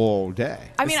head all day.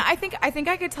 I mean, I think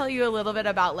I could tell you a little bit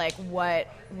about like what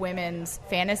women's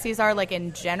fantasies are like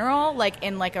in general, like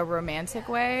in like a romantic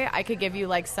way. I could give you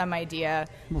like some idea,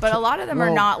 but a lot of them are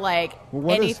well, not like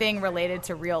what is- anything related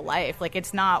to real life. Like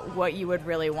it's not what you would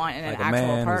really want in Like an a actual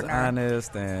man who's partner.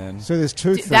 honest and So there's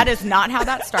two things. That is not how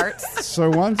that starts. so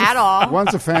one's at all.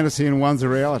 One's a fantasy and one's a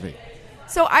reality.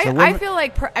 So I women- feel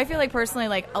like personally,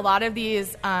 like a lot of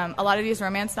these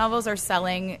romance novels are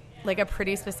selling like a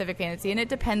pretty specific fantasy, and it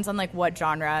depends on like what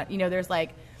genre. You know, there's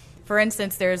like, for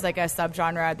instance, there's like a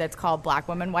subgenre that's called Black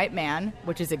Woman, White Man,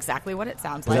 which is exactly what it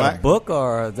sounds is like. that a book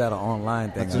or is that an online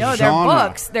thing? That's a No, genre. they're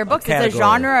books. They're books. It's a category.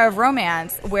 genre of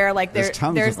romance where like There's tons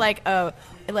of there's them.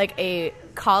 like a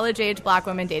college age Black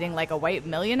woman dating like a white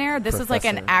millionaire. This is like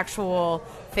an Professor. actual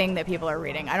thing that people are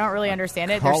reading. I don't really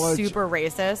understand it. College- They're super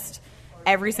racist.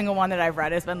 Every single one that I've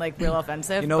read has been like real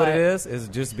offensive. You know what but- it is? It's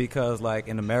just because like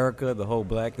in America, the whole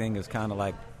black thing is kind of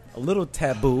like a little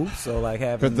taboo. So like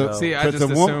having But the- See, I But just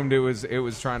the wo- assumed it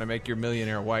was trying to make your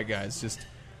millionaire white guys just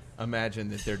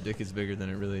imagine that their dick is bigger than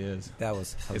it really is. that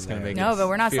was It's gonna hilarious. make No, but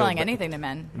we're not feel selling ba- anything to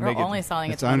men. We're make it- only selling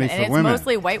it It's to only women. for And it's women.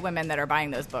 mostly white women that are buying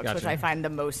those books, Gotcha. which I find the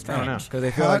most I don't know. strange. because they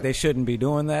feel How- like they shouldn't be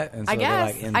doing that, and so I they're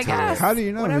like guess, into I guess. it. How do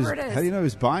you know? Whatever it is. How do you know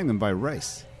who's buying them by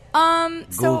race? So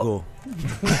Google.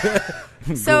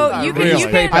 So you can Really? you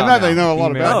can I know they know a lot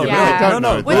Email. about you. Oh, but they yeah. don't No,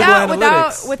 know. Google without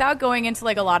Analytics. without going into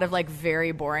like a lot of like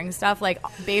very boring stuff, like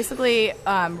basically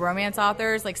romance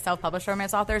authors, like self-published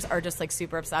romance authors, are just like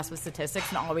super obsessed with statistics,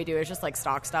 and all we do is just like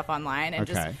stock stuff online, and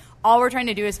just Okay. all we're trying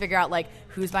to do is figure out like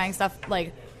who's buying stuff,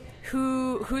 like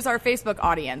who's our Facebook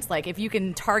audience, like if you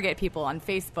can target people on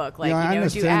Facebook, like yeah, I you know,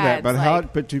 understand do ads, that, but like, how?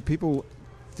 But do people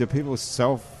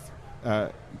self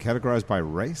categorize by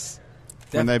race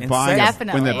when they Def- buy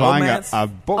Definitely. when they're buying Romance. a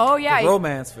book? Oh yeah, The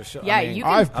romance for sure. Yeah, I mean, you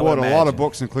can- I've I would bought a lot of imagine.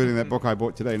 books, including that book I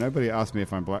bought today. Nobody asked me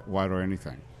if I'm black, white, or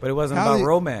anything. but it wasn't How about do you-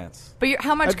 romance. But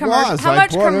how much It commercial? was. How I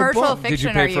much bought a commercial book. Did you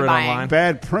fiction pay are for you it buying? online?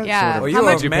 Bad print, Yeah. sort Well, of. you're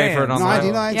much- a Did you pay for it man. online?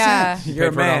 99 Yeah. cents. You You're pay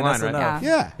a for it man. online, That's right? enough.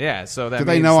 Yeah. Yeah, so that Do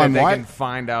they means know that I'm they white? can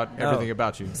find out No. everything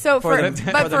about you. So For for,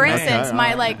 the- but for the for man. instance, Okay, my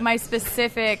alright. like my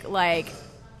specific like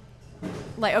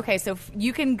okay, so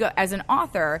you can go as an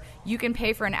author, you can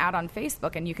pay for an ad on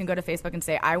Facebook, and you can go to Facebook and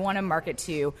say, I want to market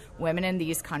to women in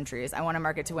these countries. I want to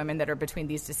market to women that are between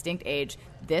these distinct age,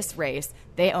 this race.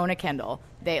 They own a Kindle.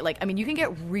 They like. I mean, you can get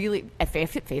really.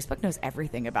 Facebook knows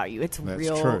everything about you. It's That's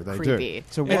real true, they do. creepy.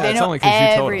 So Like, why- they It's know only 'cause you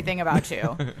told 'em. everything about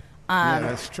you. Yeah,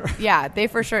 that's true. Yeah, they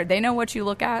for sure. They know what you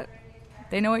look at.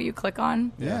 They know what you click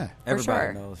on. Yeah. For Everybody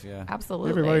sure. knows, yeah.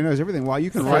 Absolutely. Everybody knows everything. Why you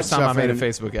can The write first time I stuff made a in-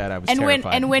 Facebook ad, I was And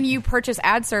terrified. when you purchase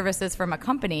ad services from a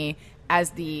company,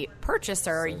 as the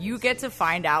purchaser, you get to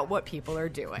find out what people are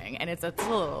doing, and it's a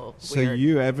little So weird.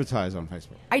 you advertise on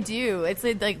Facebook. I do. It's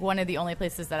like one of the only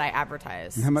places that I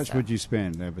advertise. And how much so. would you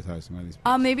spend advertising on these?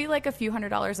 Maybe like a few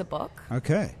 $100s a book.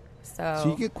 Okay. So, So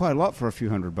you get quite a lot for a few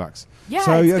 $100. Yeah,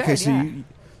 So it's okay, good, so yeah.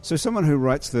 so someone who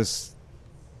writes this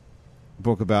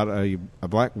book about a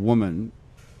black woman,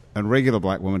 a regular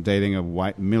black woman dating a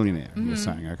white millionaire. Mm-hmm. You're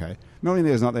saying, okay,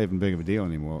 millionaire is not even big of a deal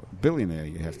anymore. Billionaire,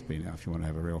 you have to be now if you want to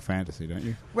have a real fantasy, don't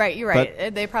you? right, you're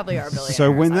right. They probably are billionaires.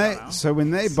 So when I don't know.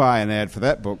 when they buy an ad for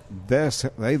that book,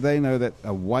 they know that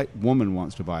a white woman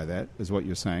wants to buy that. Is what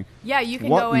you're saying? Yeah, you can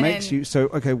what go in makes and you so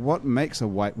okay? What makes a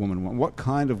white woman want? What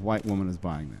kind of white woman is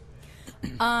buying that?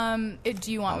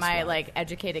 do you want my like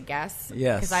educated guess?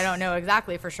 Yes. Because I don't know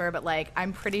exactly for sure, but like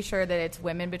I'm pretty sure that it's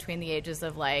women between the ages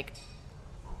of like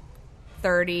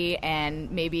 30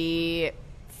 and maybe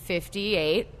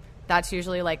 58. That's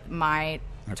usually like my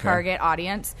target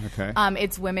audience. Okay.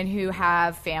 It's women who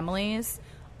have families,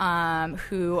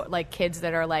 who like kids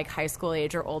that are like high school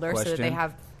age or older, so that they Question.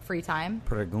 have free time.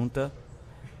 Pregunta.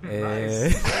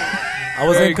 Nice. I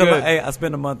was Very in good. Hey, I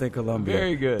spent a month in Colombia.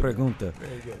 Very good. Pregunta.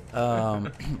 Very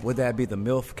good. Would that be the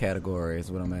MILF category?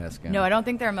 Is what I'm asking. No, I don't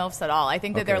think they're MILFs at all. I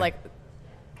think that they're Okay. like,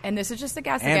 and this is just a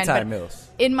guess again, but Anti-MILFs.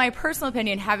 in my personal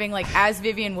opinion, having like as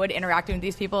Vivian Wood interacting with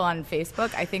these people on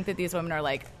Facebook, I think that these women are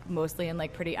like mostly in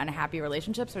like pretty unhappy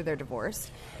relationships or they're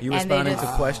divorced. Are you And they responding just-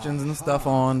 to questions and stuff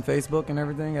on Facebook and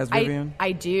everything as Vivian?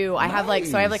 I do. I have like,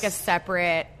 so I have like a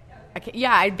separate.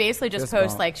 I basically just Just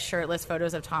post don't. like shirtless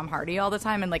photos of Tom Hardy all the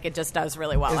time, and like it just does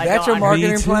really well. Is I that go your on-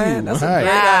 marketing Me too. plan? That's a Hey. great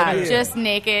Yeah, idea. just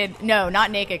naked. No,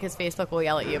 not naked because Facebook will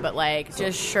yell at you, but like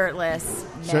just shirtless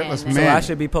men. Shirtless So men. I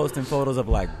should be posting photos of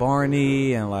like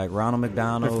Barney and like Ronald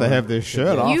McDonald. If they have their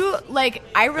shirt off. You like,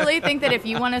 I really think that if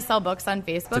you want to sell books on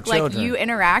Facebook, To like children. you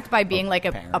interact by being like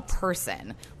a parents.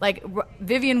 person. Like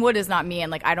Vivian Wood is not me,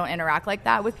 and like I don't interact like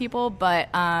that with people. But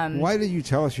Why did you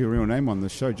tell us your real name on the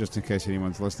show, just in case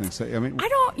anyone's listening? So, I mean,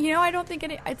 I don't think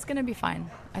it's going to be fine.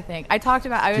 I think I talked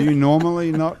about. I do you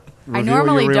normally not? I reveal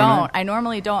normally your real don't. name? I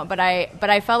normally don't. But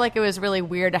I felt like it was really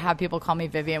weird to have people call me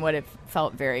Vivian Wood. It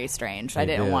felt very strange. I It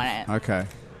didn't did. want it. Okay.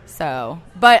 So,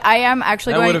 but I am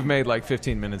actually That going. would have made like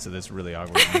 15 minutes of this really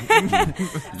awkward.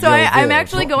 So I'm good.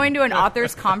 actually going to an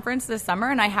authors conference this summer,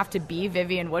 and I have to be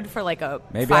Vivian Wood for like a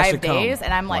Maybe I 5 should come. days,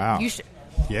 and I'm like, Wow. you should.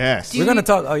 Yes. We're gonna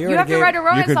talk. Oh, You have to write a You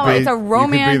romance could novel. be- It's a you could be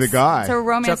romance. the guy. It's a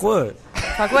romance. Chuck Wood.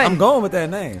 Chuck Wood. I'm going with that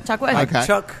name. Chuck Wood. Okay.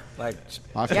 Chuck. Like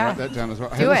I can Yeah. write that down as well.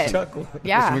 Hey, Do listen, it. Chuck Wood.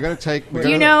 Yeah. Listen, we're going to take. Do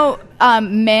you know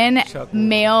men, Chuck Wood.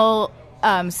 male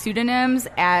pseudonyms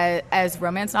as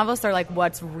romance novelists are like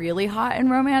what's really hot in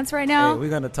romance right now? Hey, we're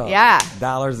gonna talk. Yeah.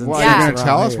 Dollars and Well, cents are you going Yeah. to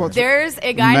tell around us here. what's There's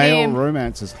a guy male named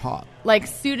romance is hot? like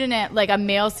pseudonym, like a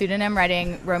male pseudonym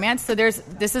writing romance. So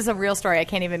this is a real story. I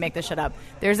can't even make this shit up.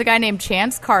 There's a guy named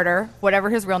Chance Carter, whatever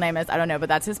his real name is, I don't know, but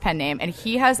that's his pen name. And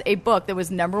he has a book that was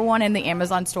 #1 in the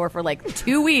Amazon store for like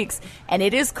 2 weeks, and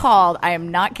it is called, I am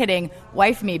not kidding,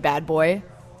 Wife Me Bad Boy.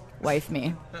 Wife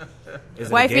Me. Is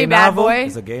it Wife a gay Me Bad novel? Boy?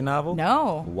 Is it a gay novel?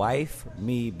 No. Wife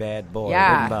Me Bad Boy.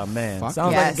 Yeah. Written by men. Fuck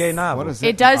Sounds yes. like a gay novel. What is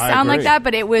It does I sound like agree. that,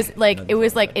 but it was like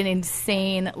an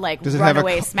insane like Does it have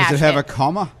runaway a? smash Does it have a hit.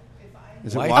 comma?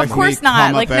 Is it Of wife Of course me, not.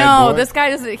 comma, Like bad no, boy? this guy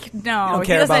doesn't. No, don't he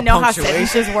care doesn't about know how punctuation.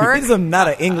 sentences work. He's not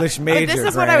an English major. But this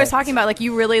is what I was Grant. talking about. Like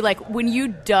you really like when you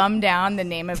dumb down the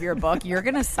name of your book, you're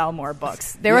gonna sell more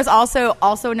books. There was also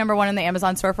 #1 in the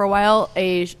Amazon store for a while,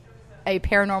 a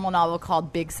paranormal novel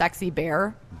called Big Sexy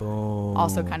Bear. Boom.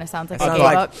 Also kind of sounds like That a sounds gay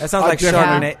like, book. that sounds like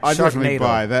definitely, I definitely Sharknado.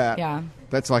 buy that. Yeah.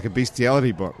 That's like a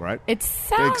bestiality book, right? It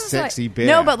sounds sexy like, bear.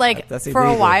 No, but like That's for a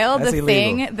illegal. while, That's the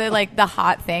illegal. thing, the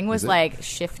hot thing was Is it? like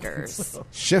shifters,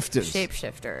 Shifters.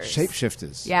 shapeshifters.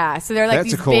 Shapeshifters. Yeah, so they're like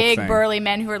That's a these cool big thing. burly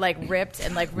men who are like ripped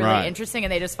and like really Right. interesting,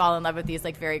 and they just fall in love with these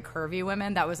like very curvy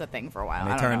women. That was a thing for a while.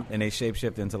 And I they don't turn know. and they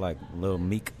shapeshift into like little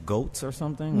meek goats or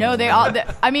something. No, Or- they all.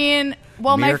 I mean,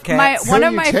 well, my Meerkats? one Who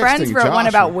of are my you friends texting, wrote one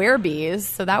Josh, about or- werebees,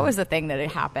 so that was a thing that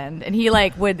had happened, and he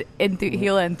like would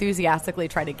he'll enthusiastically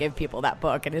try to give people that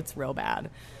book, and it's real bad.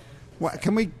 Well,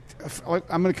 can we?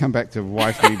 I'm going to come back to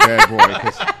Wife Me Bad Boy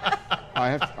because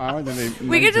I don't need.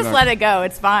 We could just let it go.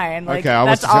 It's fine. Like Okay, I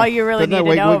was that's just all saying- you really but no, need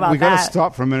we, to know we, about we got that. to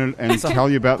stop for a minute and tell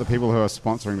you about the people who are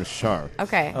sponsoring the show.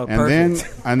 Okay. Oh, And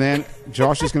perfect. then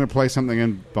Josh is going to play something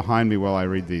in behind me while I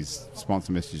read these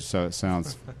sponsor messages, so it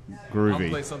sounds I'll groovy.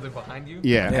 play something behind you.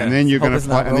 Yeah, Yeah. and then you're Hope going to it's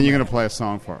play, not and then you're going romance. to play a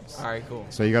song for us. All right, cool.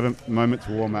 So you got a moment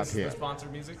to warm up This is here. the sponsor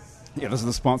music. Yeah, this is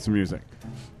the sponsor music.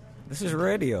 This is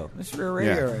radio. This is real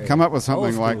radio. Yeah, right here. come up with something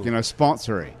Old like school.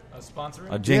 sponsory.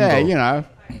 Sponsoring. a jingle. Yeah, you know,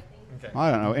 Okay.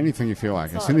 I don't know anything you feel like.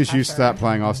 As That's soon all as you pressure. start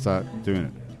playing, I'll start doing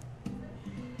it.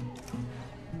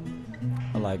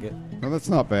 I like it. Well, that's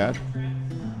not bad.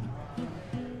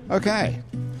 Okay.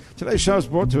 Today's show is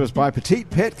brought to us by Petite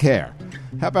Pet Care.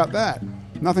 How about that?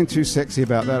 Nothing too sexy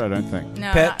about that, I don't think.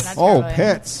 No, Pets. Not Oh, really.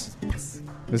 pets.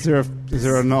 Is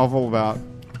there a novel about?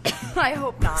 I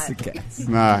hope not.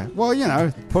 Nah. Well, you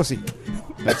know, pussy.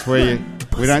 That's where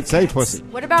we don't say pussy.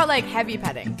 What about like heavy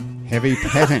petting? Heavy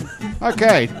petting.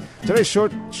 Okay. Today's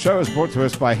short show is brought to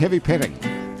us by Heavy Petting.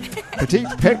 Petite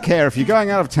Pet Care. If you're going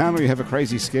out of town or you have a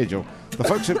crazy schedule, the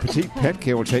folks at Petite Pet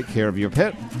Care will take care of your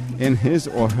pet in his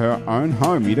or her own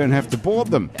home. You don't have to board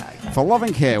them. For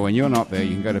loving care when you're not there,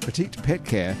 you can go to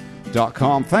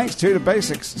petitepetcare.com. Thanks to the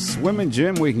Basics Swim and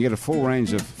Gym, we can get a full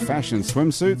range of fashion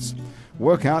swimsuits,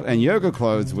 workout and yoga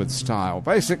clothes with style.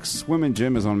 Basics Swim and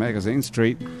Gym is on Magazine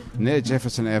Street near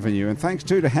Jefferson Avenue. And thanks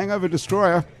to the Hangover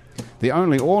Destroyer, the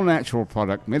only all-natural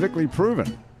product medically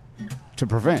proven to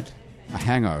prevent a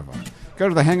hangover. Go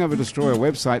to the Hangover Destroyer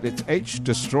website. It's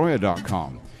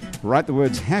hdestroyer.com. Write the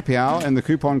words happy hour and the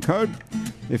coupon code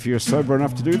if you're sober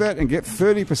enough to do that, and get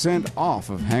 30%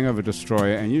 off of Hangover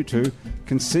Destroyer, and you too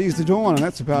can seize the dawn. And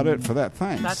that's about it for that.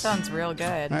 Thanks. That sounds real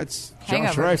good. That's Josh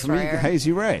Hangover Ray from Destroyer.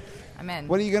 Hazy Ray. I'm in.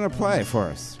 What are you going to play for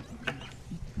us?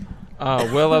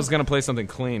 Well, I was gonna play something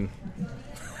clean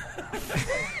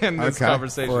in this Okay.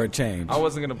 conversation For a change. I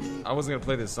wasn't gonna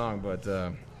play this song, but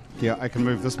Yeah, I can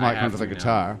move this I mic have onto the to now.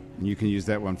 guitar, and you can use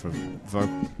that one for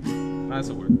vocal. that's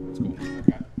a word. It's cool.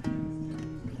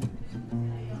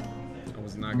 I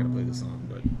was not gonna play this song,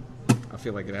 but I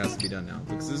feel like it has to be done now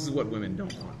because this is what women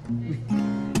don't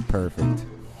want. Perfect.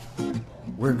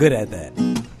 We're good at that.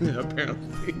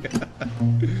 Apparently.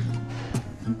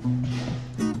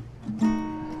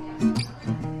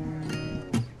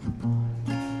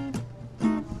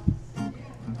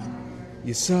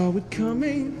 You saw it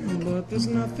coming, but there's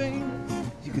nothing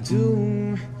you could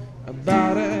do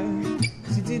about it.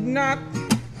 'Cause you did not.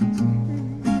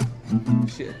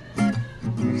 Shit.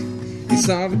 You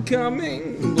saw it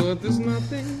coming, but there's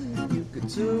nothing you could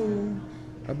do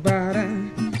about it.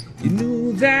 You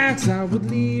knew that I would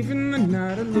leave in the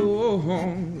night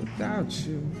alone without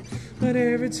you. But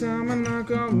every time I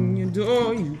knock on your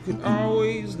door, you could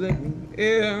always let me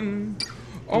in.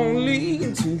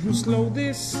 Only to slow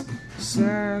this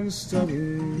sad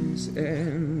story's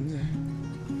end.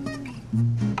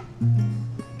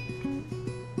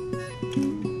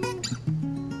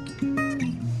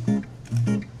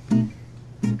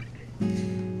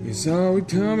 You saw it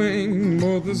coming,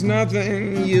 but there's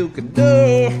nothing you could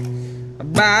do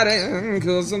about it.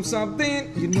 'Cause I'm something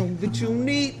you know that you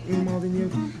need more than you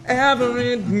ever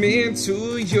admit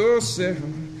to yourself.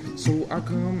 So I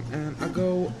come and I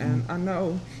go and I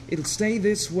know it'll stay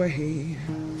this way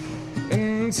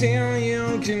until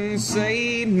you can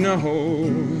say no.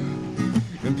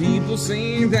 And people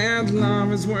say that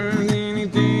love is worth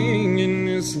anything in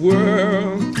this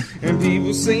world. And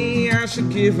people say I should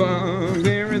give up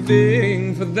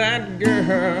everything for that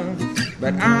girl.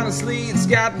 But honestly, it's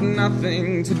got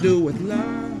nothing to do with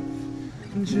love,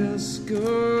 just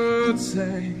good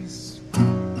taste.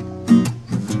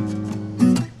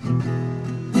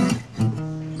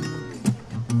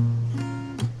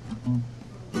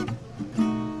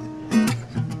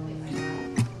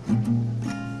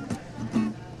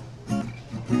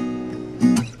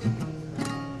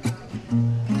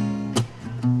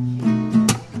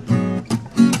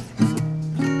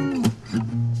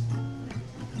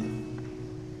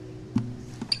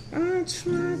 I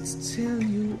tried to tell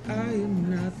you I am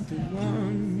not the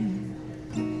one.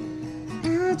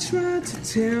 I tried to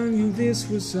tell you this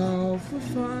was all for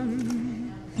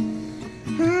fun.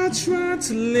 I tried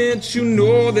to let you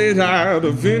know that I'd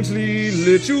eventually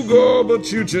let you go,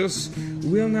 but you just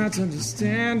will not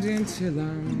understand until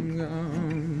I'm gone.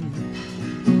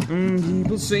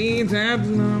 People say that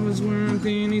love is worth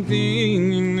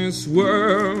anything in this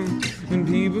world. And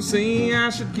people say I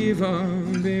should give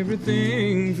up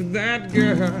everything for that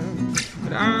girl.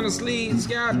 But honestly, it's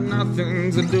got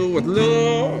nothing to do with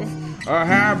love or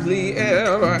happily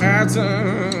ever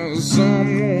after.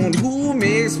 Someone who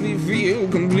makes me feel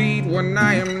complete when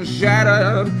I am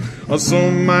shattered. Or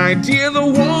some idea, the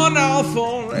one I'll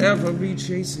forever be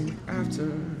chasing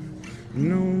after.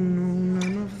 No,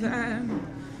 none of that.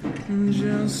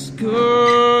 Just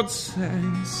good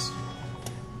sex.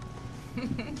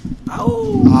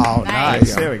 Oh,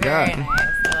 nice. There we go. Very nice.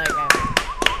 I like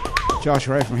it. Josh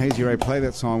Ray from Hazy Ray, play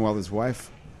that song while his wife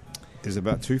is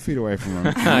about 2 feet away from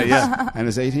him. Yeah. And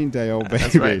his 18-day-old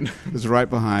baby right. is right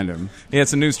behind him. Yeah,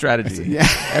 it's a new strategy. Yeah.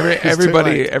 It's too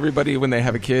late. Everybody, when they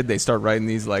have a kid, they start writing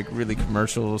these like really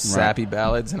commercial, sappy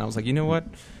ballads, and I was like, you know what?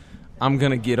 I'm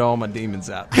gonna get all my demons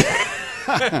out.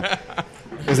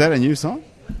 Is that a new song?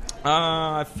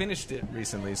 I finished it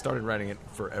recently. Started writing it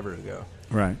forever ago.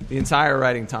 Right. The entire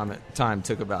writing time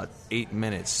took about 8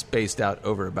 minutes, spaced out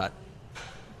over about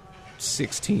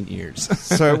 16 years.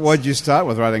 So what'd you start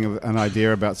with, writing an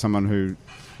idea about someone who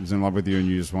is in love with you and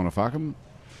you just want to fuck him?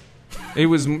 It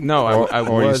was no,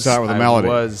 Or you start with a melody.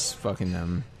 I was fucking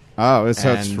them. Oh,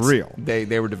 so it's And real.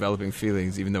 They were developing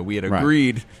feelings, even though we had Right.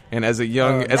 agreed. And as a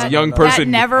young That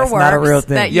person, never That's works. not a real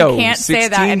thing. That you yo, can't 16 say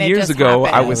that, and it years just ago,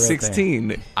 happens. I was Not a real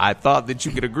 16. I thought that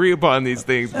you could agree upon these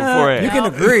things beforehand. You can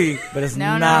agree, but it's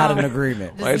No, not no. an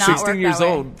agreement. Does Well, at not 16 work years that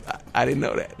way. old, I didn't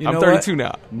know that. You I'm know 32 what?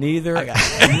 now.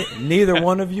 Neither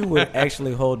one of you would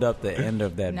actually hold up the end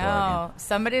of that bargain. No,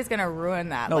 somebody's gonna ruin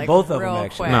that. No, like, both of them, real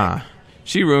actually. quick. Nah,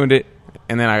 she ruined it,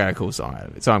 and then I got a cool song out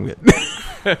of it, so I'm good.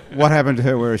 What happened to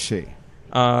her? Where is she?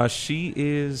 She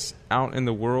is out in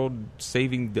the world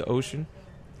saving the ocean.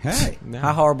 Hey,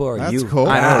 How horrible are that's you? cool.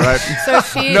 I know, right? So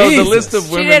she No, the Jesus. list of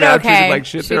She women did now okay. treated like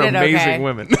shit. She They're did amazing okay.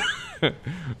 women.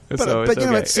 But, So it's you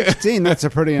know, okay. at 16, that's a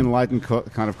pretty enlightened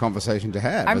kind of conversation to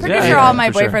have. I'm isn't pretty it? sure all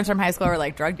my for sure. boyfriends from high school are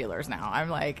like drug dealers now. I'm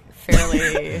like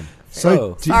fairly.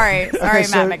 So, do you- sorry, Okay,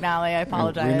 so Matt McNally. I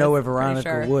apologize. we know what Pretty Veronica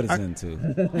sure. Wood is into.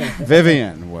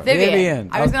 Vivian Wood. Vivian.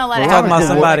 I was gonna let it talking happen. about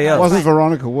somebody else. Wasn't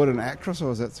Veronica Wood an actress, or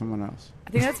was that someone else? I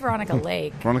think that's Veronica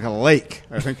Lake. Veronica Lake.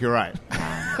 I think you're right.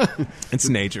 It's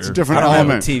nature. It's a I different don't have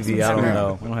a element. TV. I don't Yeah.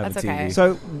 know. We don't have That's a TV. okay.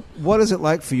 So, what is it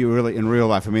like for you, really, in real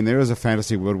life? I mean, there is a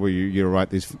fantasy world where you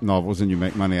write these novels and you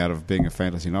make money out of being a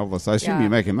fantasy novelist. I assume Yeah. you're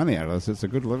making money out of this. It's a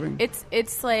good living.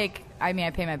 It's like, I mean,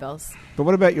 I pay my bills. But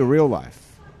what about your real life?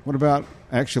 What about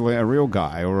actually a real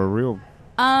guy or a real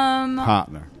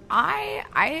partner?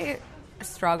 I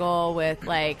struggle with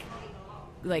like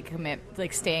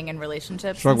staying in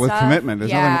relationships. Struggle and with stuff. commitment.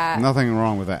 There's yeah. nothing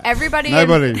wrong with that. Everybody in-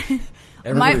 Nobody.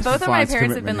 Both of my defines parents have been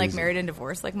commitment like easy. married and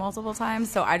divorced like multiple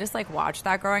times, so I just like watched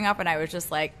that growing up, and I was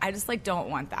just like, I just like don't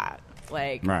want that.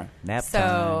 Like, Right. Nap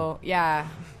so yeah.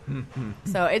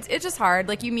 So it's just hard.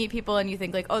 Like you meet people and you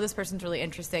think like, oh, this person's really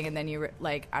interesting, and then you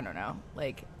like, I don't know.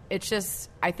 Like it's just,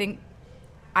 I think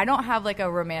I don't have like a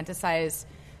romanticized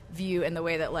view in the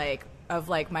way that like of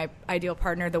like my ideal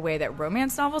partner the way that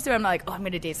romance novels do. I'm not like, oh, I'm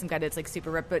going to date some guy that's like super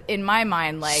ripped, but in my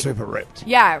mind, like Super ripped.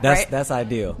 yeah, right. That's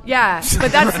ideal. Yeah, but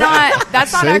that's not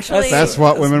See? actually. That's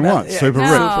what women want. yeah. Super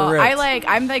no, ripped. Super ripped.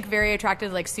 I'm like very attracted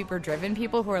to like super driven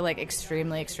people who are like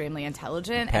extremely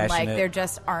intelligent, and like Passionate. there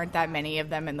just aren't that many of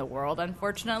them in the world,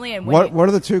 unfortunately. And when What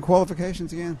are the two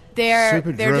qualifications again? they're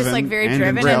Super just like driven very and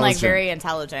driven and like intelligent. very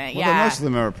intelligent. Well, then Yeah, most of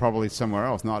them are probably somewhere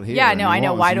else, not here. yeah. in No, New I know.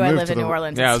 Orleans. Why do You I moved live to in New the-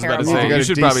 Orleans? Yeah, I It's was about to terrible. say go you to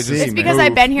should probably DC, just. man. Because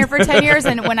I've been here for 10 years,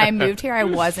 and when I moved here, I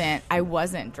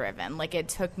wasn't driven. Like it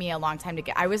took me a long time to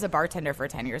get. I was a bartender for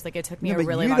 10 years. Like it took me Yeah, a but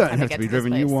really you long don't time have to to get be to this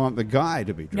driven. You place. want the guy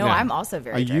to be driven. No, I'm also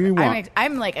very You driven. want-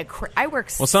 I'm like I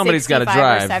work. Well, somebody's gotta 65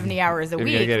 or drive 70 hours a if you're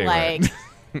week. gonna get anywhere. Like,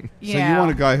 So you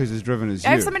want a guy who's as driven as I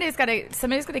you. have somebody's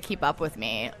got to keep up with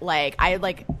me. Like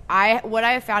what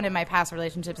I have found in my past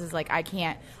relationships is like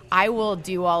I will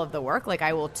do all of the work. Like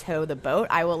I will tow the boat.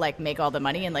 I will like make all the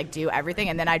money and like do everything,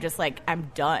 and then I just like I'm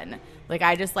done. Like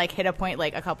I just like hit a point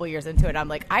like a couple years into it. I'm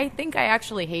like I think I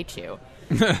actually hate you.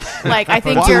 Like I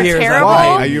think Why? you're Years, terrible. why?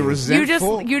 Are you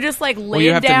resentful? You just like you laid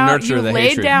have to down. nurture You the laid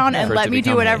hatred down and for it let to me do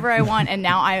become whatever I want, and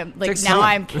now I am like Takes now time.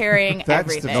 I'm carrying That's the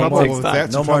everything. trouble. Takes With, time.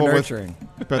 that's No the more trouble nurturing.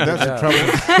 But that's the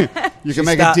trouble. You can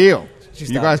make stopped. a deal. She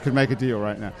You stopped. guys could make a deal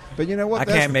right now. But you know what? I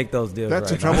can't make those deals.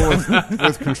 That's right the trouble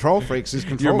with control freaks. Is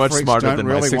control You're much freaks smarter don't than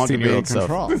my really want to be in 16-year-old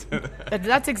self.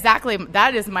 control.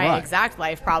 That is my Right. exact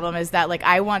life problem is that like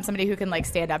I want somebody who can like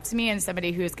stand up to me and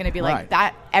somebody who's going to be like Right.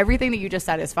 that everything that you just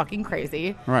said is fucking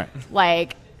crazy. Right.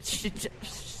 Like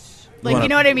you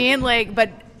know what I mean? Like but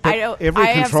I don't every I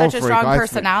have control such a freak, strong I think-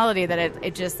 personality that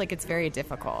it just like it's very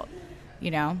difficult,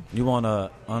 you know? You want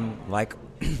to like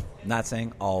not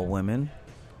saying all women,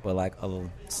 but like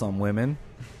some women.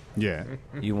 Yeah.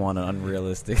 You want an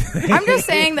unrealistic. I'm just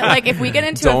saying that like if we get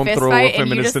into Don't a fist throw a fight and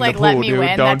you feminist just in the like let pool, me dude.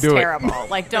 win, Don't that's do it. terrible.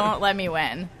 Like don't let me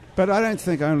win. But I don't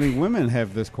think only women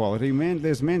have this quality.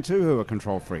 There's men too who are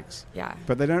control freaks. Yeah.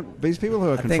 But they don't. These people who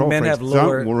are think control men freaks have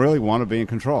lower- don't really want to be in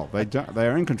control. They don't. They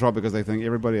are in control because they think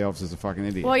everybody else is a fucking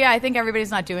idiot. Well, yeah, I think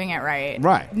everybody's not doing it right.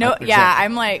 Right. No, Exactly. yeah,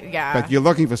 I'm like, yeah. But you're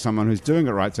looking for someone who's doing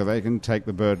it right, so they can take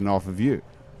the burden off of you.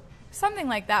 Something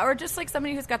like that, or just like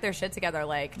somebody who's got their shit together.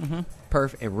 Like,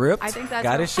 Perfect. It ripped. I think that's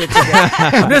got what- his shit together.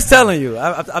 I'm just telling you.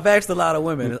 I've asked a lot of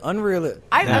women. It's unreal.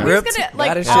 I'm just ripped, gonna got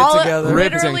like his shit all together.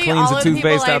 Ripped and literally cleans all the of the people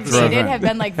toothpaste I've out the dated rubber. have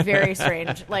been like very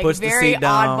strange, like Push the very seat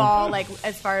down. oddball. Like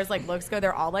as far as like looks go,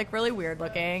 they're all like really weird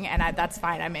looking, and that's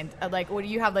fine. I'm in. Like, what do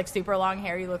you have like super long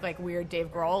hair? You look like weird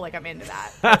Dave Grohl. Like I'm into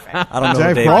that. Perfect. I don't know who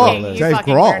Dave Dave Grohl. Grohl is. You Dave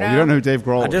fucking Grohl. weirdo. You don't know who Dave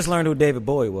Grohl I is. just learned who David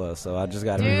Bowie was, so I just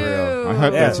got to be Dude. real. I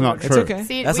hope Yeah. that's not It's true. okay.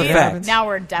 See, That's a we- fact. Now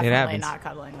we're definitely happens. not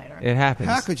cuddling later. It happens.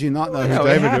 How could you not know No, who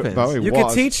it David happens. Bowie You was?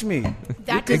 could teach me.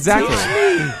 That could Exactly.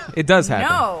 teach- It does happen.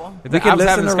 No. We could I was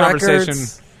having listen this to conversation.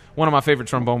 records. One of my favorite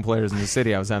trombone players in the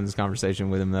city. I was having this conversation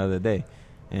with him the other day,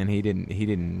 and he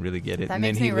didn't really get it. That and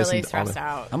makes then me he really listened to all stressed the-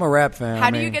 out. I'm a rap fan. How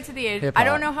I do you mean, get to the age? hip-hop. I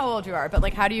don't know how old you are, but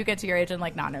like, how do you get to your age and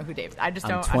like not know who Dave? I just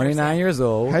I'm don't. 29 understand. years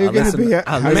old. How you I gonna listen, be a-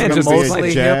 I how you listen gonna to be a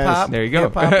mostly jazz? hip hop. There you go.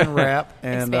 Hip hop and rap.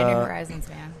 And Expand your horizons,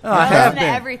 man. Oh, I You have listen to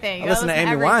been. everything. I You listen to listen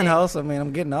Amy everything. Winehouse. I mean,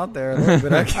 I'm getting out there a little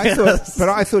bit. I I guess.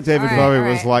 thought David All right, Bowie all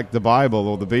was right. like the Bible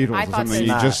or the Beatles I or thought something. so. You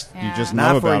Nah. just Yeah. know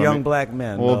Not about for young him. black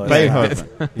men. Or no, it's Beethoven.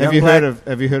 not. Have Young you heard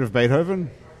of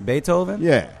Beethoven? Beethoven?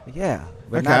 Yeah. Yeah.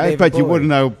 but not Okay, David but you Bowie. wouldn't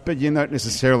know. But you don't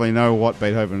necessarily know what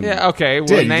Beethoven. Yeah, okay. Well,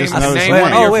 Did, you name just know name someone.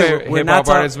 one of Oh, your wait, favorite we're hip not hop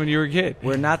talk- artists when you were a kid.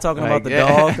 We're not talking Like, about the yeah.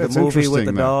 dog, That's the movie with interesting,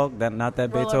 the though. dog. Not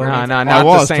that Roll Beethoven. over. No, I not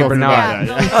was the Saint talking Bernard.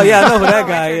 about that. Oh, yeah, I know who that Little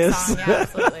guy Richard is. song, yeah,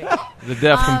 absolutely. The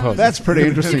deaf composer. That's pretty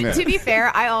interesting. To There. be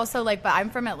fair, I also like, but I'm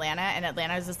from Atlanta, and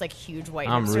Atlanta is this like huge white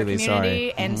I'm hipster really community,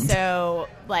 sorry. and so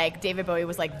like David Bowie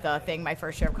was like the thing. My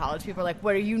first year of college, people were like,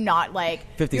 "What are you not like?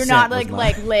 50 You're Cent not was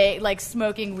like not. like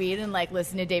smoking weed and like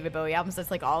listening to David Bowie albums." That's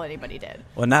like all anybody did.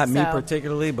 Well, not me So-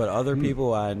 particularly, but other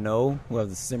people I know who have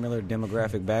the similar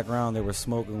demographic background. They were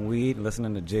smoking weed,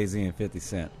 listening to Jay-Z and 50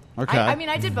 Cent. Okay. I mean,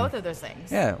 I did both of those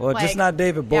things. Yeah, well, Like, just not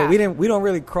David Bowie. yeah. We don't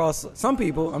really cross. Some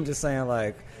people, I'm just saying,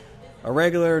 like a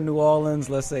regular New Orleans,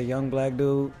 let's say, young black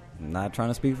dude. Not trying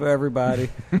to speak for everybody,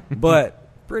 but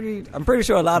I'm pretty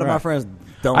sure a lot of my Right. friends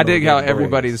don't. I know dig who how David Bowie is.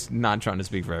 everybody's not trying to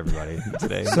speak for everybody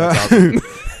today. So,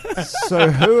 so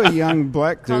who are young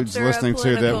black dudes Culture of listening to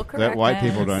political that white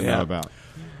people don't Yeah. know about?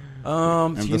 You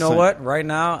the know same. what? Right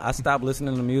now, I stopped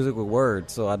listening to music with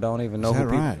words, so I don't even know Is who that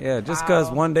people. right? Yeah, just because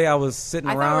Wow. one day I was sitting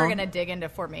I thought around. we were gonna dig into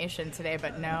Formation today,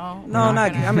 but no. No, We're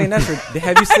not. gonna- I mean, that's.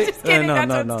 Have you seen? Just kidding, no, that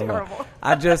no, sounds no, no. terrible.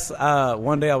 I just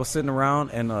one day I was sitting around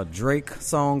and a Drake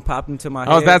song popped into my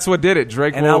head. Oh, that's what did it.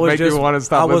 Drake and I will was make just. you want to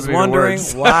stop I was listening wondering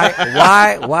to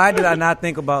words. why did I not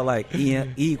think about like E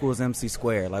equals MC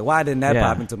squared? Like why didn't that Yeah.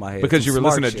 pop into my head? Because Some you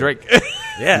were smart listening to shit. Drake.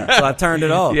 Yeah, so I turned it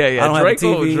off. Yeah, I yeah. don't Drake have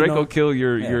the TV, will you know? kill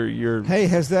your Yeah. your. Hey,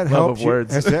 has that Love helped of you?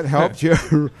 words. Has that helped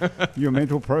your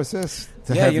mental process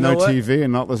to Yeah, have you no know what? TV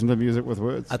and not listen to music with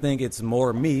words? I think it's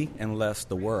more me and less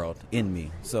the world in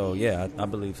me. So yeah, I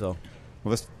believe so.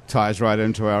 Well, this ties right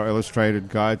into our illustrated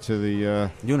guide to the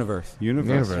Universe.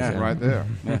 universe, Universe, yeah. right there.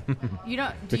 You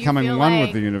don't do Becoming you feel one with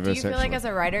like, the universe, Do you feel like actually. as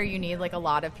a writer you need like a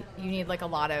lot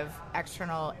of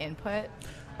external input?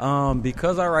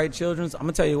 Because I write children's, I'm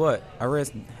gonna tell you what. I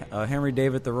read Henry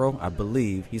David Thoreau. I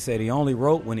believe he said he only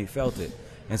wrote when he felt it,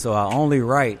 and so I only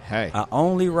write. Hey. I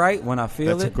only write when I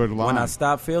feel That's a it. good line. When I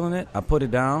stop feeling it, I put it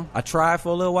down. I try for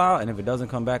a little while, and if it doesn't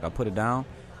come back, I put it down.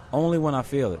 Only when I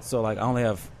feel it. So like I only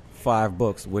have 5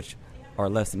 books, which are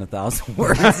less than 1,000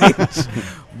 words each.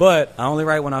 But I only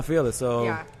write when I feel it. So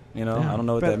Yeah. I don't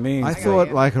know what But that means. I got thought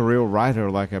you. like a real writer,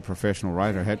 like a professional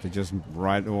writer, had to just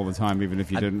write all the time, even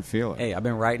if you didn't feel it. Hey, I've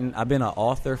been writing. I've been an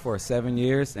author for 7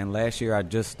 years, and last year I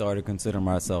just started considering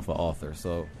myself an author.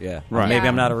 So yeah, Right. maybe Yeah.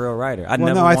 I'm not a real writer. I Well,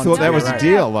 never no, I wanted thought to that be was a the writer.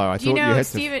 deal, though. I Do you thought you know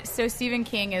had to. Stephen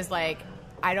King is like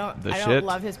I don't The shit?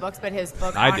 love his books, but his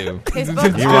book I on- do. His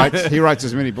book He writes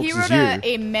as many books he as wrote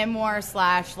you. a memoir /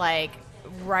 like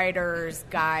writer's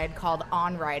guide called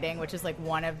On Writing, which is like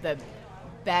one of the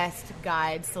best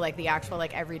guides to like the actual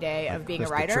like everyday of being a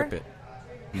Krista writer.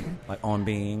 Trippett. Like on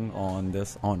being, on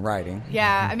this, on writing.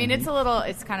 Yeah, I mean it's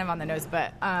kind of on the nose,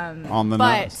 but On the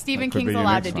but nose. Stephen That could King's be your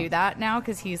allowed next to one. do that now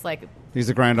because he's like He's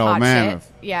a grand old hot man. shit.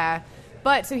 Of, Yeah.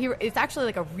 But so it's actually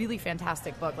like a really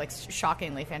fantastic book, like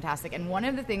shockingly fantastic. And one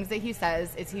of the things that he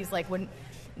says is he's like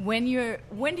when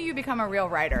do you become a real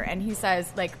writer? And he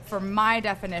says like for my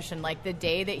definition, like the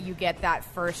day that you get that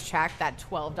first check, that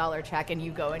 $12 check, and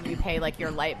you go and you pay like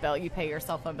your light bill, you pay your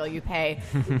cell phone bill, you pay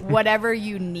whatever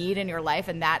you need in your life,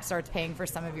 and that starts paying for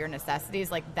some of your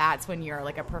necessities. Like that's when you're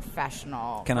like a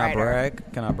professional. Can writer.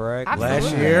 I brag? Last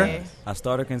Absolutely. year, I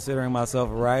started considering myself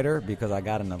a writer because I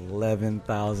got an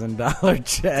 $11,000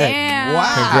 check. Damn.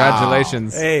 Wow.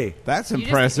 Congratulations. Hey, that's You just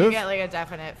impressive. you get like a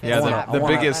definite. fist Yeah, slap. the I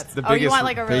wanna- biggest. The Oh, you biggest. want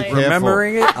like a really Be careful.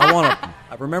 remembering it, I want to.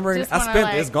 Remembering, Just I wanna, spent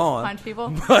like, it's gone. punch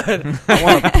people? But I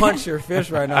want to punch your fish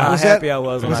right now. How happy I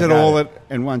was when I it got all it.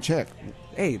 in one check?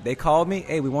 Hey, they called me.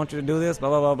 Hey, we want you to do this. Blah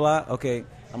blah blah blah. Okay,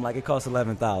 I'm like, it costs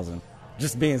 $11,000.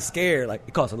 Just being scared, like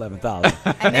it costs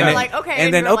 $11,000. And they were like, okay.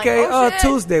 And then you were like, okay, oh, shit.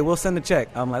 Tuesday we'll send the check.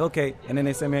 I'm like, okay. And then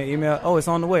they send me an email. Oh, it's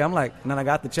on the way. I'm like, and then I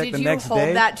got the check Did the you next hold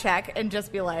day. that check and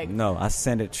just be like? No, I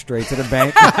sent it straight to the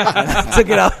bank. I took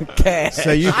it out in cash.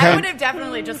 So you I would can have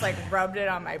definitely just like rubbed it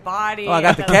on my body. Oh, I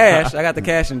got the cash. I got the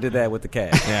cash and did that with the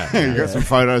cash. you got some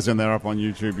photos in there up on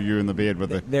YouTube of you in the bed with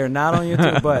the. They're not on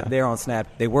YouTube, but they're on Snap.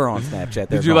 They were on Snapchat.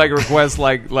 They're Did you gone. like request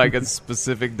like a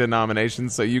specific denomination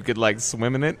so you could like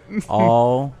swim in it? all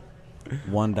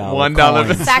 $1 $1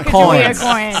 coins. Sacagawea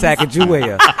coins.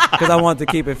 Sacagawea. Because I wanted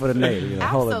to keep it for the native.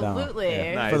 Hold it down. Absolutely.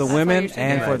 Yeah. Nice. For the That's what women you should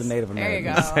and do. for the Native There you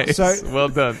Americans. go. So- well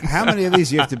done. How many of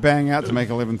these you have to bang out to make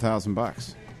 11,000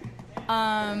 bucks?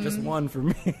 Just one for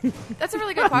me. That's a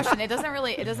really good question. It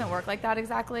doesn't work like that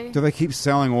exactly. Do they keep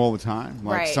selling all the time?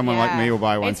 Like Right, someone like yeah. me will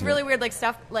buy one. It's too. really weird, like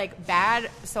stuff like bad.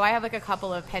 So I have like a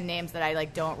couple of pen names that I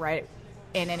like don't write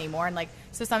in anymore. And like,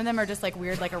 so some of them are just like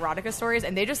weird, like erotica stories,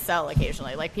 and they just sell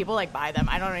occasionally. Like people like buy them.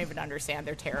 I don't even understand.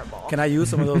 They're terrible. Can I use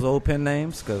some of those old pen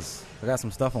names? Because I got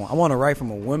some stuff on. I want to write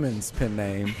from a women's pen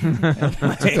name.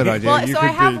 That's a good idea. Well, You so could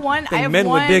I have do- one. I have men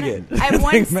would one. dig it. I have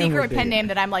one Men would secret dig pen it. name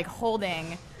that I'm like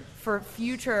holding for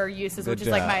future uses, Good which is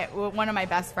like job. one of my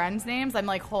best friends' names. I'm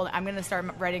like I'm going to start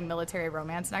writing military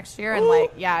romance next year, and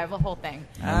like I have a whole thing.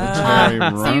 Military So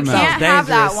you romance. can't have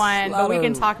that dangerous. one, but we can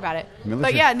Lot of- talk about it.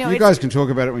 Military. But yeah, no, you it's, guys can talk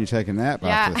about it when you take a nap.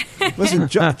 Yeah. After. Listen,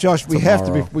 Josh, we have to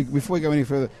Tomorrow. before we go any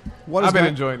further. What is I've been going-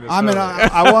 enjoying this I mean, thoroughly.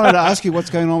 I wanted to ask you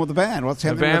what's going on with the band. What's The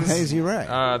happening with band's Hazy Ray?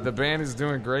 The band is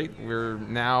doing great. We're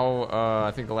now, I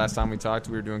think the last time we talked,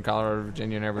 we were doing Colorado,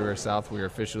 Virginia, and everywhere south. We are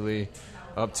officially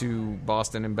up to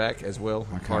Boston and back as well.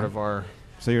 Okay. Part of our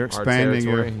So you're our expanding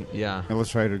your territory. Yeah.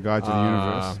 Illustrated Guide to the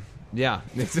Universe. Yeah.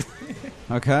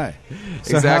 Okay.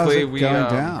 So Exactly. How's it We, going um,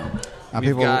 down? Are We've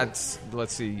people- got,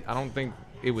 let's see, I don't think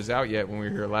it was out yet when we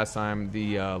were here last time.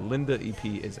 The Linda EP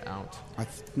is out. I'm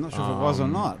not sure if it was or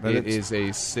not, but It it's, is a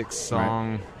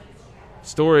 6-song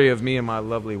story of me and my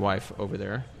lovely wife over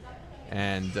there.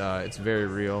 And it's very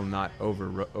real, not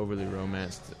overly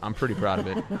romanced. I'm pretty proud of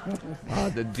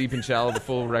it. The Deep and Shallow, the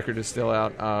full record is still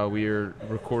out. We are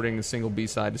recording a single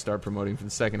B-side to start promoting for the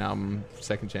second album,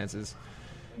 Second Chances.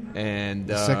 And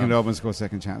the second album's called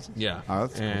Second Chances. yeah. Oh,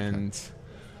 that's cool. And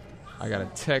I got a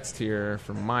text here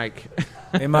from Mike,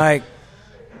 Hey, Mike.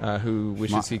 who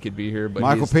wishes he could be here. But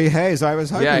Michael he's, P. Hayes, I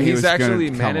was hoping yeah, he he's was gonna actually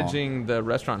come on. managing the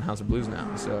restaurant House of Blues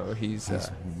now. So he's,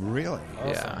 Really?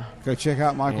 yeah. Go check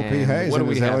out Michael P. And Hayes. what do and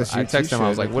we his have? LSU I texted him. I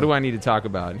was t-shirt. like, "What do I need to talk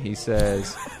about?" And he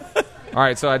says, "All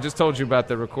right, so I just told you about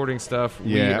the recording stuff.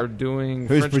 We Yeah. are doing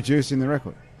Who's French, producing the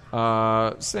record?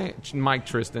 Mike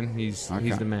Tristan. He's Okay.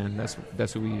 the man.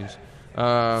 That's who we use.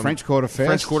 French Quarter Fest?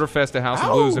 French Quarter Fest at House of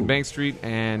Oh. Blues at Bank Street,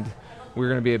 and we're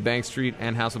going to be at Bank Street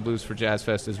and House of Blues for Jazz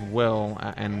Fest as well.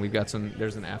 And we've got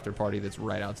there's an after party that's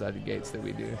right outside the gates that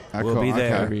we do We'll cool. be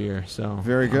there. Okay. every year. So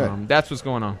Very good. That's what's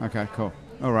going on. Okay, cool.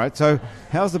 All right. So,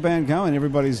 how's the band going?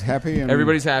 Everybody's happy. And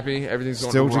Everybody's happy. Everything's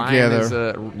going Still Ryan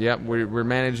together. Is, yep, we're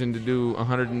managing to do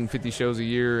 150 shows a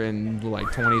year in like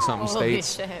 20-something holy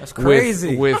states. shit. That's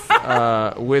crazy.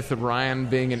 With Ryan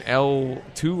being an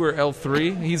L2 or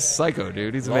L3. He's psycho,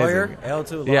 dude. He's Lawyer,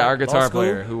 amazing. L2. Yeah, our law guitar school?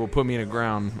 player who will put me in a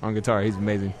ground on guitar. He's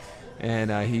amazing.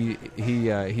 And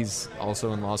he's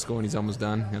also in law school and he's almost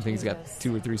done. I think he's got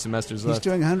 2 or 3 semesters He's left.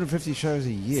 doing 150 shows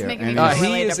a year. making me and feel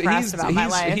really depressed about my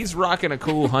life. He's rocking a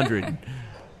cool 100.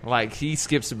 Like he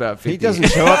skips about 50. he doesn't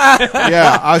show up.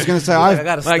 Yeah, I was going to say, I I've,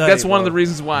 gotta Like study, that's one of bro. the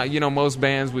reasons why most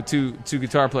bands with two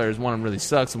guitar players, one of them really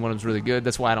sucks and one of them's really good.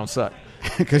 That's why I don't suck.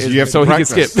 because you have so to he can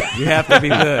practice. skip. You have to be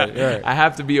good. Right. I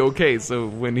have to be okay. So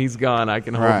when he's gone, I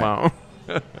can hold Right. my own.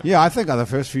 Yeah, I think the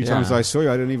first few times Yeah. I saw you,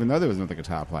 I didn't even know there was another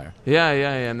guitar player. Yeah.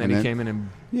 And then And he then- came in and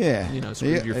Yeah,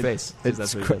 screwed your face. 'cause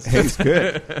that's what he does. He's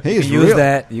good. He You is can use real.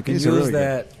 that. You can He's use really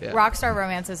that. Yeah. Rockstar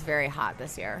Romance is very hot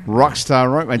this year.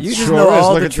 Rockstar, right? You just sure know is.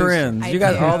 all Look the at this. trends. I You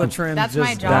got do. all the trends. That's just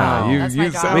my job. down. That's my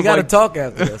job. We got to like- talk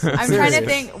after this. I'm trying Serious. to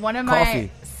think. One of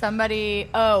Coffee.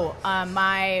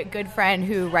 my good friend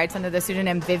who writes under the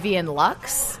pseudonym Vivian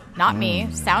Lux, not me,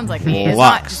 sounds like me. It's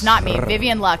Lux. not me.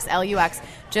 Vivian Lux, Lux,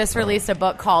 just released a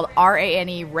book called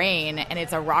Rane Rain, and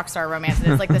it's a rockstar romance, and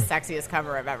it's like the sexiest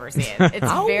cover I've ever seen.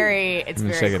 It's very check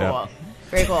very it cool. out.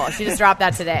 Very cool. She just dropped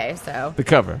that today. So The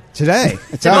cover. Today.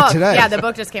 It's the out book, today. yeah, the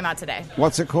book just came out today.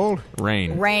 What's it called?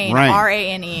 Rain. Rain, Rain.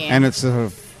 Rane, And it's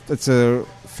a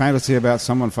fantasy about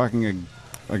someone fucking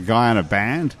a guy in a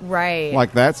band. right?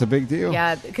 Like that's a big deal.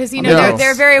 yeah, because you No. know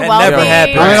they're very That wealthy. never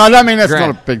happened. I mean, I don't mean that's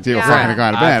Grant. not a big deal. Yeah. Fucking a guy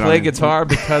in a band. I play mean, guitar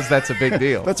because that's a big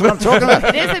deal. That's what I'm talking about.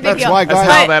 It is a big That's deal. why guys.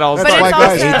 That's how that all but That's it's why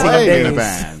guys also- play in a days.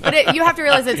 band. But you have to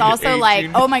realize it's also like,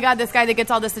 18. oh my god, this guy that gets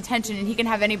all this attention and he can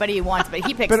have anybody he wants, but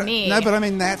he picks But me. no, but I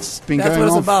mean that's been That's going what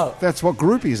it's on. about. That's what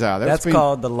groupies are. That's been,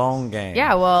 called the long game.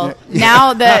 yeah, well, Yeah.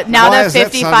 now the Why is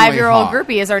that 55-year-old suddenly hot?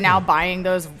 groupies are now buying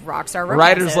those rockstar romances.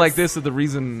 Writers like this are the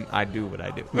reason I do what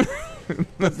I do.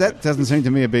 But that doesn't seem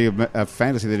to me to be a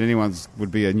fantasy that anyone's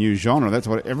would be a new genre. That's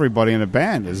what everybody in a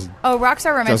band is. Oh,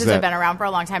 rockstar romances that. have been around for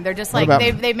a long time. They're just What like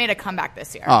about- they've made a comeback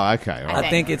this year. Oh, okay. All I right. I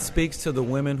think it speaks to the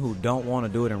women who don't want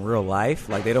to do it in real life.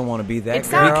 Like they don't want to be that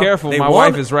Exactly. girl. Be careful, They my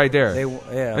want wife it. is right there.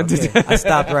 Yeah, okay. I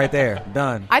stopped right there.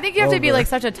 Done. I think you have to be Over. like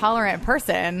such a tolerant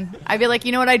person. I'd be like,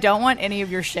 you know what? I don't want any of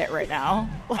your shit right now.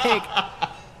 Like,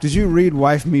 Did you read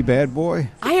 "Wife Me Bad Boy"?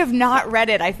 I have not read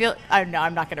it. I feel. No,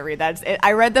 I'm not going to read that.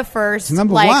 I read the first. It's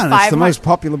number like, one. It's the 500 most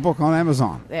popular book on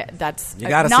Amazon. That's You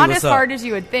gotta see not what's as up. hard as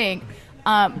you would think.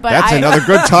 But That's another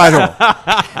good title.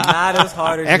 Not as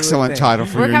hard as Excellent you would think. title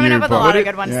for We're your coming new up with a book. lot of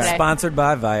good ones Yeah. today. Sponsored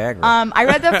by Viagra. I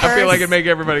read the first. I feel like it'd make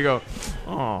everybody go,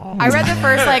 oh. I read the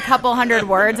first like couple hundred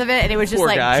words of it, and it was just Poor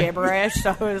like guy. gibberish.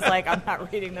 So I was like, I'm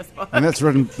not reading this book. And that's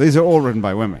written. These are all written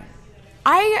by women.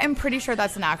 I am pretty sure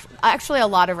that's an actually a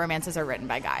lot of romances are written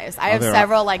by guys. I have there are.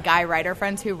 several like guy writer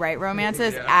friends who write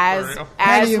romances Yeah, for real.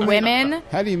 How do you as meet- women.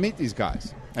 How do you meet these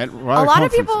guys? At A lot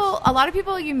of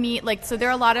people you meet, like, so there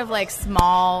are a lot of like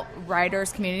small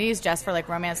writers communities just for like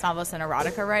romance novelists and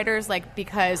erotica writers, like,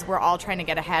 because we're all trying to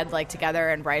get ahead like together,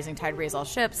 and rising tide raise all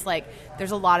ships. Like,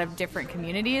 there's a lot of different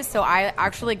communities. So I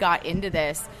actually got into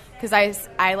this because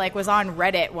I like was on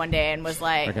Reddit one day and was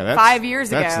like, Okay, 5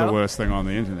 years that's ago. the worst thing on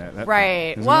the internet. That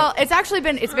Right. isn't Well, it? it's actually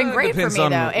been great for depends me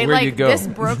on though. It where you like go. this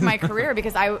broke my career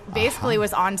because I basically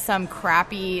was on some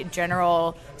crappy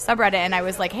general subreddit, and I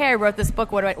was like, "Hey, I wrote this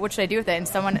book. What should I do with it?" And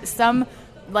some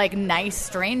like nice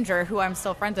stranger who I'm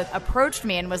still friends with approached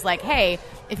me and was like, "Hey,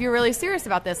 if you're really serious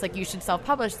about this, like, you should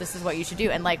self-publish. This is what you should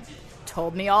do." And like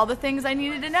told me all the things I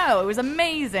needed to know. It was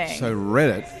amazing. So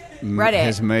Reddit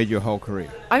has made your whole career.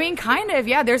 I mean, kind of,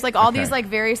 yeah. There's like all Okay. these like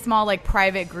very small like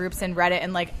private groups in Reddit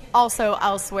and like also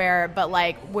elsewhere, but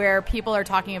like where people are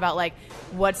talking about like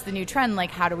what's the new trend,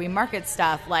 like how do we market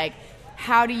stuff, like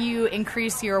how do you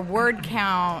increase your word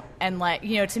count and like,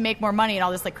 you know, to make more money and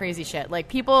all this like crazy shit. Like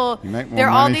people, You make more they're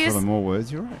all money these, for the more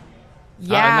words you write.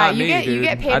 yeah, Not you me, get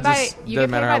dude. paid I by just, you doesn't get paid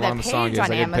matter by how the long the song page is. on I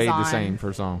get paid Amazon. the same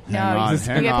per song. No, Hang on, you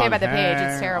hang get paid on, by the page. It's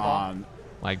hang terrible. on.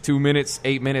 Like 2 minutes,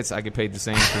 8 minutes, I get paid the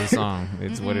same for the song.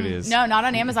 It's what it is. No, not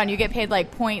on Amazon. You get paid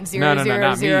like No, not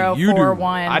me. You do. 0.00041.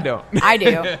 I don't. I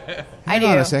do. I Hang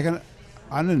on do. a second.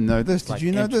 I didn't know this. Did like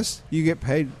you know interest. this? You get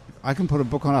paid. I can put a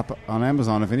book up on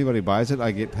Amazon. If anybody buys it, I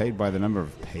get paid by the number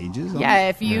of pages. on Yeah, it.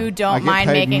 if you I don't get mind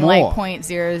paid making more. like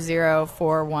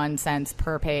 0.0041 cents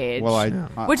per page. Well,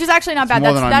 which is actually not it's bad.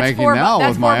 more That's than I'm that's making four. now That's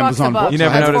with my $4 Amazon a book. books. You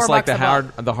never That's noticed $4 like a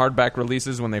book. the hardback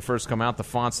releases when they first come out, the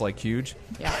font's like huge.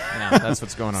 Yeah. Yeah, that's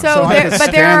what's going on. So So I could,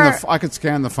 but there are. I could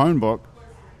scan the phone book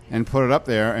and put it up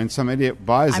there, and some idiot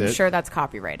buys I'm it. sure that's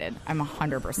copyrighted. I'm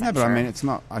 100% No, but sure. I mean, it's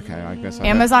not. Okay, I guess.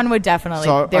 Amazon would definitely.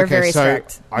 So, they're okay, very so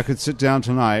strict. I could sit down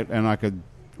tonight and I could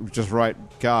just write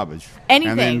garbage. Anything,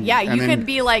 And then- yeah. and You then- could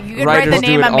be like, you could Writers write the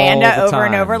do name it all Amanda the over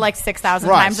and time. over like 6,000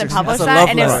 Right, times and 6,000. publish That's a that. love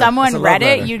And if letter. someone That's a love read it,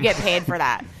 letter. you'd get paid for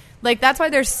that. Like, that's why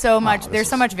there's so much. this There's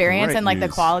so is much variance great in like the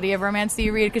news. quality of romance that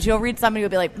you read, because you'll read someone, you'll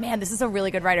be like, man, this is a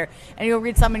really good writer, and you'll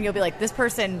read someone, you'll be like, this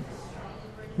person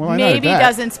Well, I know maybe that.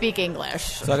 doesn't speak English,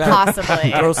 So I gotta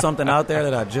possibly. throw something out there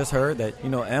that I just heard that, you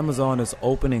know, Amazon is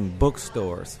opening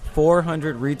bookstores,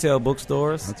 400 retail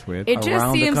bookstores. That's weird. It just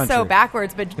around the seems so country.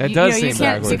 backwards, but That you does know, you seem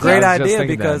can't. backwards. You It's a great I was can't just idea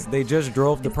thinking because that. they just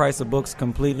drove the price of books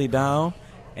completely down,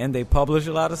 and they publish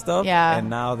a lot of stuff. Yeah. And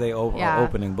now they Yeah. are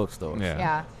opening bookstores. Yeah.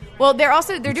 yeah. Well, they're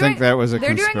You doing. think that was a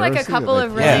they're doing like a conspiracy couple that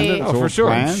of they really. planned it? Oh, for all sure.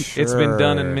 planned? It's been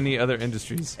done in Sure. many other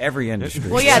industries. Every industry.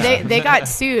 Well, yeah, they got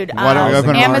sued. Why don't we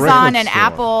open our Amazon record and store?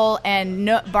 Apple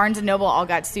and Barnes and Noble all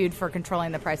got sued for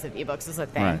controlling the price of ebooks. Is a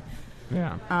thing. Right.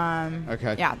 Yeah.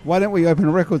 Okay. Yeah. Why don't we open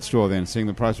a record store then, seeing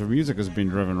the price of music has been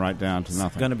driven right down to It's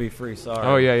nothing? going to be free. Sorry.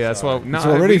 Oh yeah, yeah. That's why. No, It's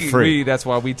already we, free. That's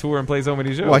why we tour and play so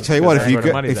many shows. Well, I tell you what, That's if you where the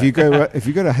go, money's if you at. go if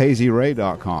you go to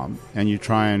hazyray.com and you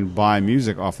try and buy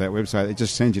music off that website, it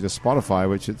just sends you to Spotify,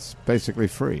 which it's basically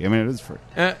free. I mean, it is free.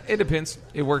 It depends.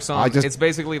 It works I on. just- It's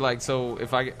basically like, so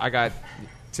if I got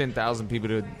 10,000 people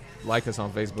to like us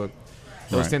on Facebook,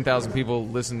 those Right. 10,000 people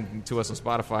listen to us on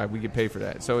Spotify, we get paid for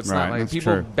that. So it's Right, not like that's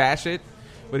people true. bash it,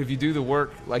 but if you do the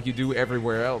work like you do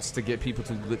everywhere else to get people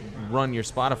to run your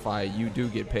Spotify, you do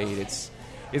get paid.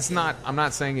 It's not. I'm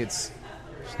not saying it's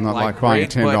It's not like buying a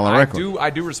great, but $10 record. I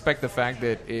do respect the fact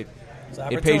that it pays you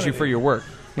opportunity. for your work.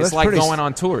 Well, It's that's like pretty going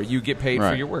on tour. You get paid for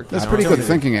Right. your work. That's you know? pretty good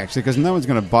thinking, actually, because no one's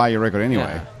going to buy your record anyway.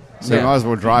 Yeah. So you Yeah. might as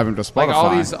well drive them to Spotify. Like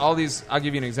all these. I'll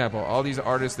give you an example. All these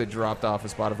artists that dropped off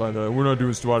of Spotify, they're like, we're not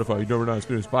doing Spotify. We're not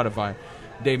doing Spotify.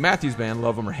 Dave Matthews Band,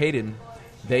 love them or hate him,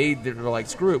 they were like,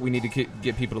 screw it. We need to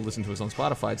get people to listen to us on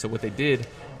Spotify. So what they did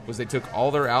was they took all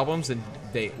their albums and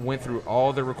they went through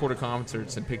all their recorded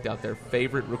concerts and picked out their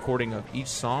favorite recording of each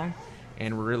song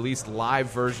and released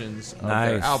live versions of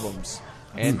their Nice. albums.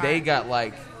 And they got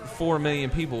like 4 million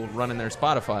people running their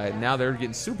Spotify. Now they're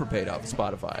getting super paid off of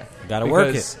Spotify. Gotta work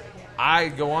Because it. I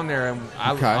go on there and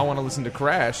Okay. I want to listen to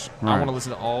Crash. I Right. want to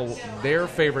listen to all their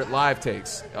favorite live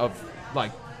takes of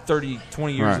like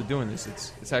 20 years Right. of doing this.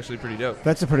 It's actually pretty dope.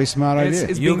 That's a pretty smart And idea.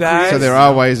 it's You being guys- so creative. there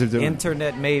are ways of doing it.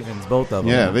 Internet mavens, both of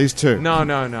them. Yeah, these two. No.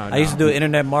 I used to do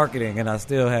internet marketing, and I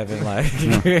still haven't. Like,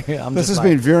 I'm This just has like,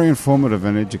 been very informative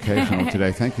and educational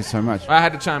today. Thank you so much. I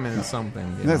had to chime in on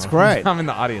something. That's great. I'm in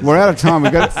the audience. We're out of time. We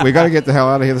got to get the hell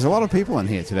out of here. There's a lot of people in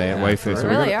here today at Yeah, Wayfair, so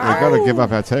really we've are. got to give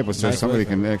up our table so Nice somebody Wayfair.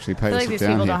 can actually pay I feel to like sit these down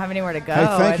people here. don't have anywhere to go. Hey,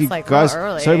 thank it's you, like guys. real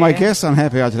early. So my guests on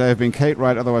Happy Hour today have been Kate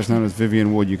Wright, otherwise known as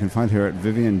Vivian Wood. You can find her at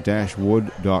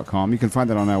vivian-wood.com. You can find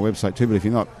that on our website too, but if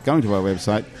you're not going to our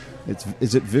website,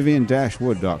 is it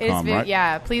vivian-wood.com, It's right?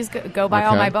 Yeah, please go buy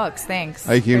all Okay. my books. Thanks.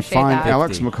 You can Appreciate find that.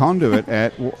 Alex McConduit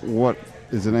at what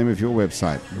is the name of your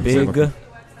website? Big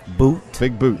Boot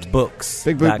Big Boot. Books.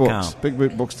 Big Boot Books.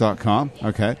 BigBootBooks.com.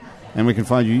 Okay. And we can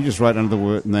find you. You just write under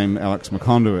the name Alex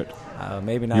McConduit.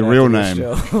 Maybe not Your after real this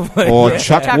name. show, but Or yeah.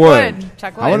 Chuck Chuck Wood. Wood.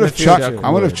 Chuck I wonder Wood. if Chuck. Chuck I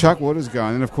wonder if Wood. Chuck Wood is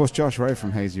going, and of course Josh Ray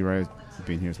from Hazy Ray has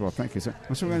been here as well. Thank you, sir.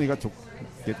 So we only got to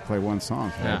play one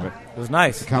song today, Yeah. but It was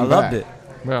nice. Come I loved back. it.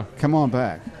 Well, come on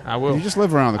back. I will. You just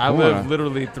live around the I corner. live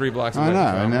literally 3 blocks away. I know, so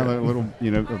and I'm now good. the little,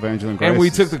 Evangeline Grace. And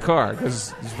we took the car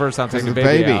because it's the first time taking the the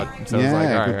baby baby. out. So it's Yeah, like,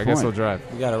 all right, good I guess point. we'll drive.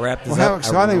 We got to wrap this Well, how up.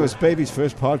 exciting it was Baby's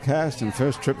first podcast and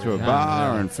first trip to a Yeah,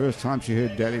 bar yeah. and first time she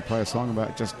heard Daddy play a song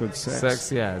about just good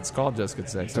sex. Yeah, it's called Just Good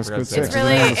Sex. I Just forgot Good to say Sex. It's that. It's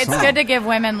really another it's song. good to give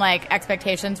women like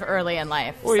expectations for early in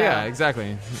life. Well, so, yeah,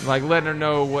 exactly. Like letting her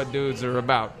know what dudes are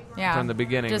about yeah, from the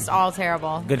beginning. Just all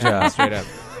terrible. Good job. straight up.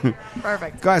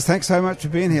 Perfect. Guys, thanks so much for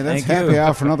being here. That's Thank Happy you.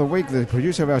 Hour for another week. The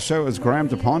producer of our show is Graham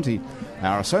DePonte.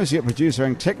 Our associate producer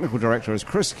and technical director is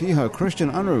Chris Kehoe.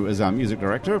 Christian Unruh is our music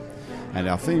director. And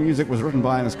our theme music was written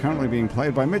by and is currently being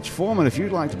played by Mitch Foreman. If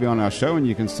you'd like to be on our show and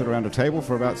you can sit around a table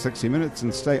for about 60 minutes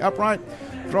and stay upright,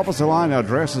 drop us a line. Our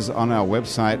address is on our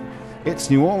website,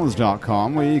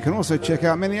 itsneworleans.com, where you can also check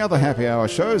out many other Happy Hour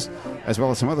shows, as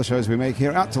well as some other shows we make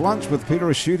here. Out to Lunch with Peter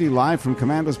Asciuti, live from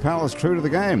Commander's Palace, True to the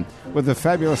Game, with the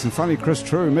fabulous and funny Chris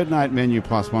True, Midnight Menu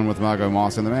 +1 with Margot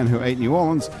Moss, and the man who ate New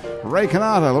Orleans, Ray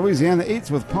Canada, Louisiana Eats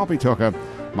with Poppy Tucker,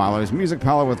 Milo's Music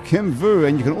Parlor with Kim Vu,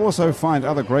 and you can also find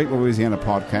other great Louisiana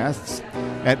podcasts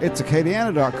at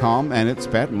itsacadiana.com and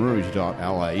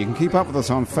itsbatonrouge.la. You can keep up with us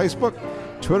on Facebook,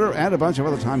 Twitter, and a bunch of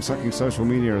other time-sucking social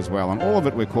media as well. And all of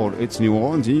it we're called It's New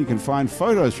Orleans, and you can find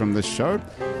photos from this show,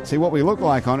 see what we look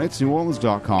like on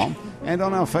itsneworleans.com, and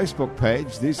on our Facebook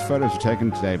page. These photos are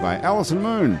taken today by Alison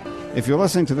Moon. If you're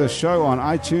listening to this show on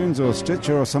iTunes or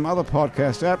Stitcher or some other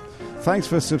podcast app, thanks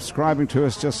for subscribing to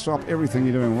us. Just stop everything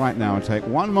you're doing right now and take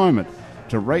one moment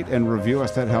to rate and review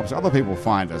us. That helps other people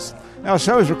find us. Our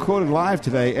show is recorded live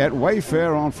today at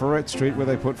Wayfair on Ferret Street, where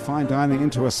they put fine dining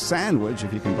into a sandwich,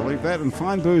 if you can believe that, and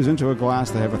fine booze into a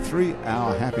glass. They have a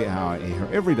 3-hour happy hour here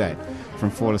every day from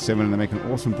 4 to 7, and they make an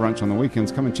awesome brunch on the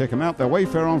weekends. Come and check them out. They're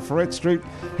Wayfair on Ferret Street.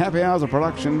 Happy Hour is a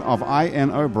production of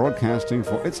INO Broadcasting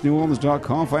for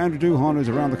itsneworleans.com. For Andrew Duhon, who's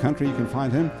around the country, you can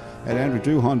find him at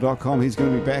andrewduhon.com. He's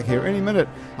going to be back here any minute.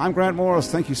 I'm Grant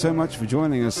Morris. Thank you so much for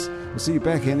joining us. We'll see you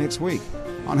back here next week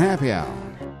on Happy Hour.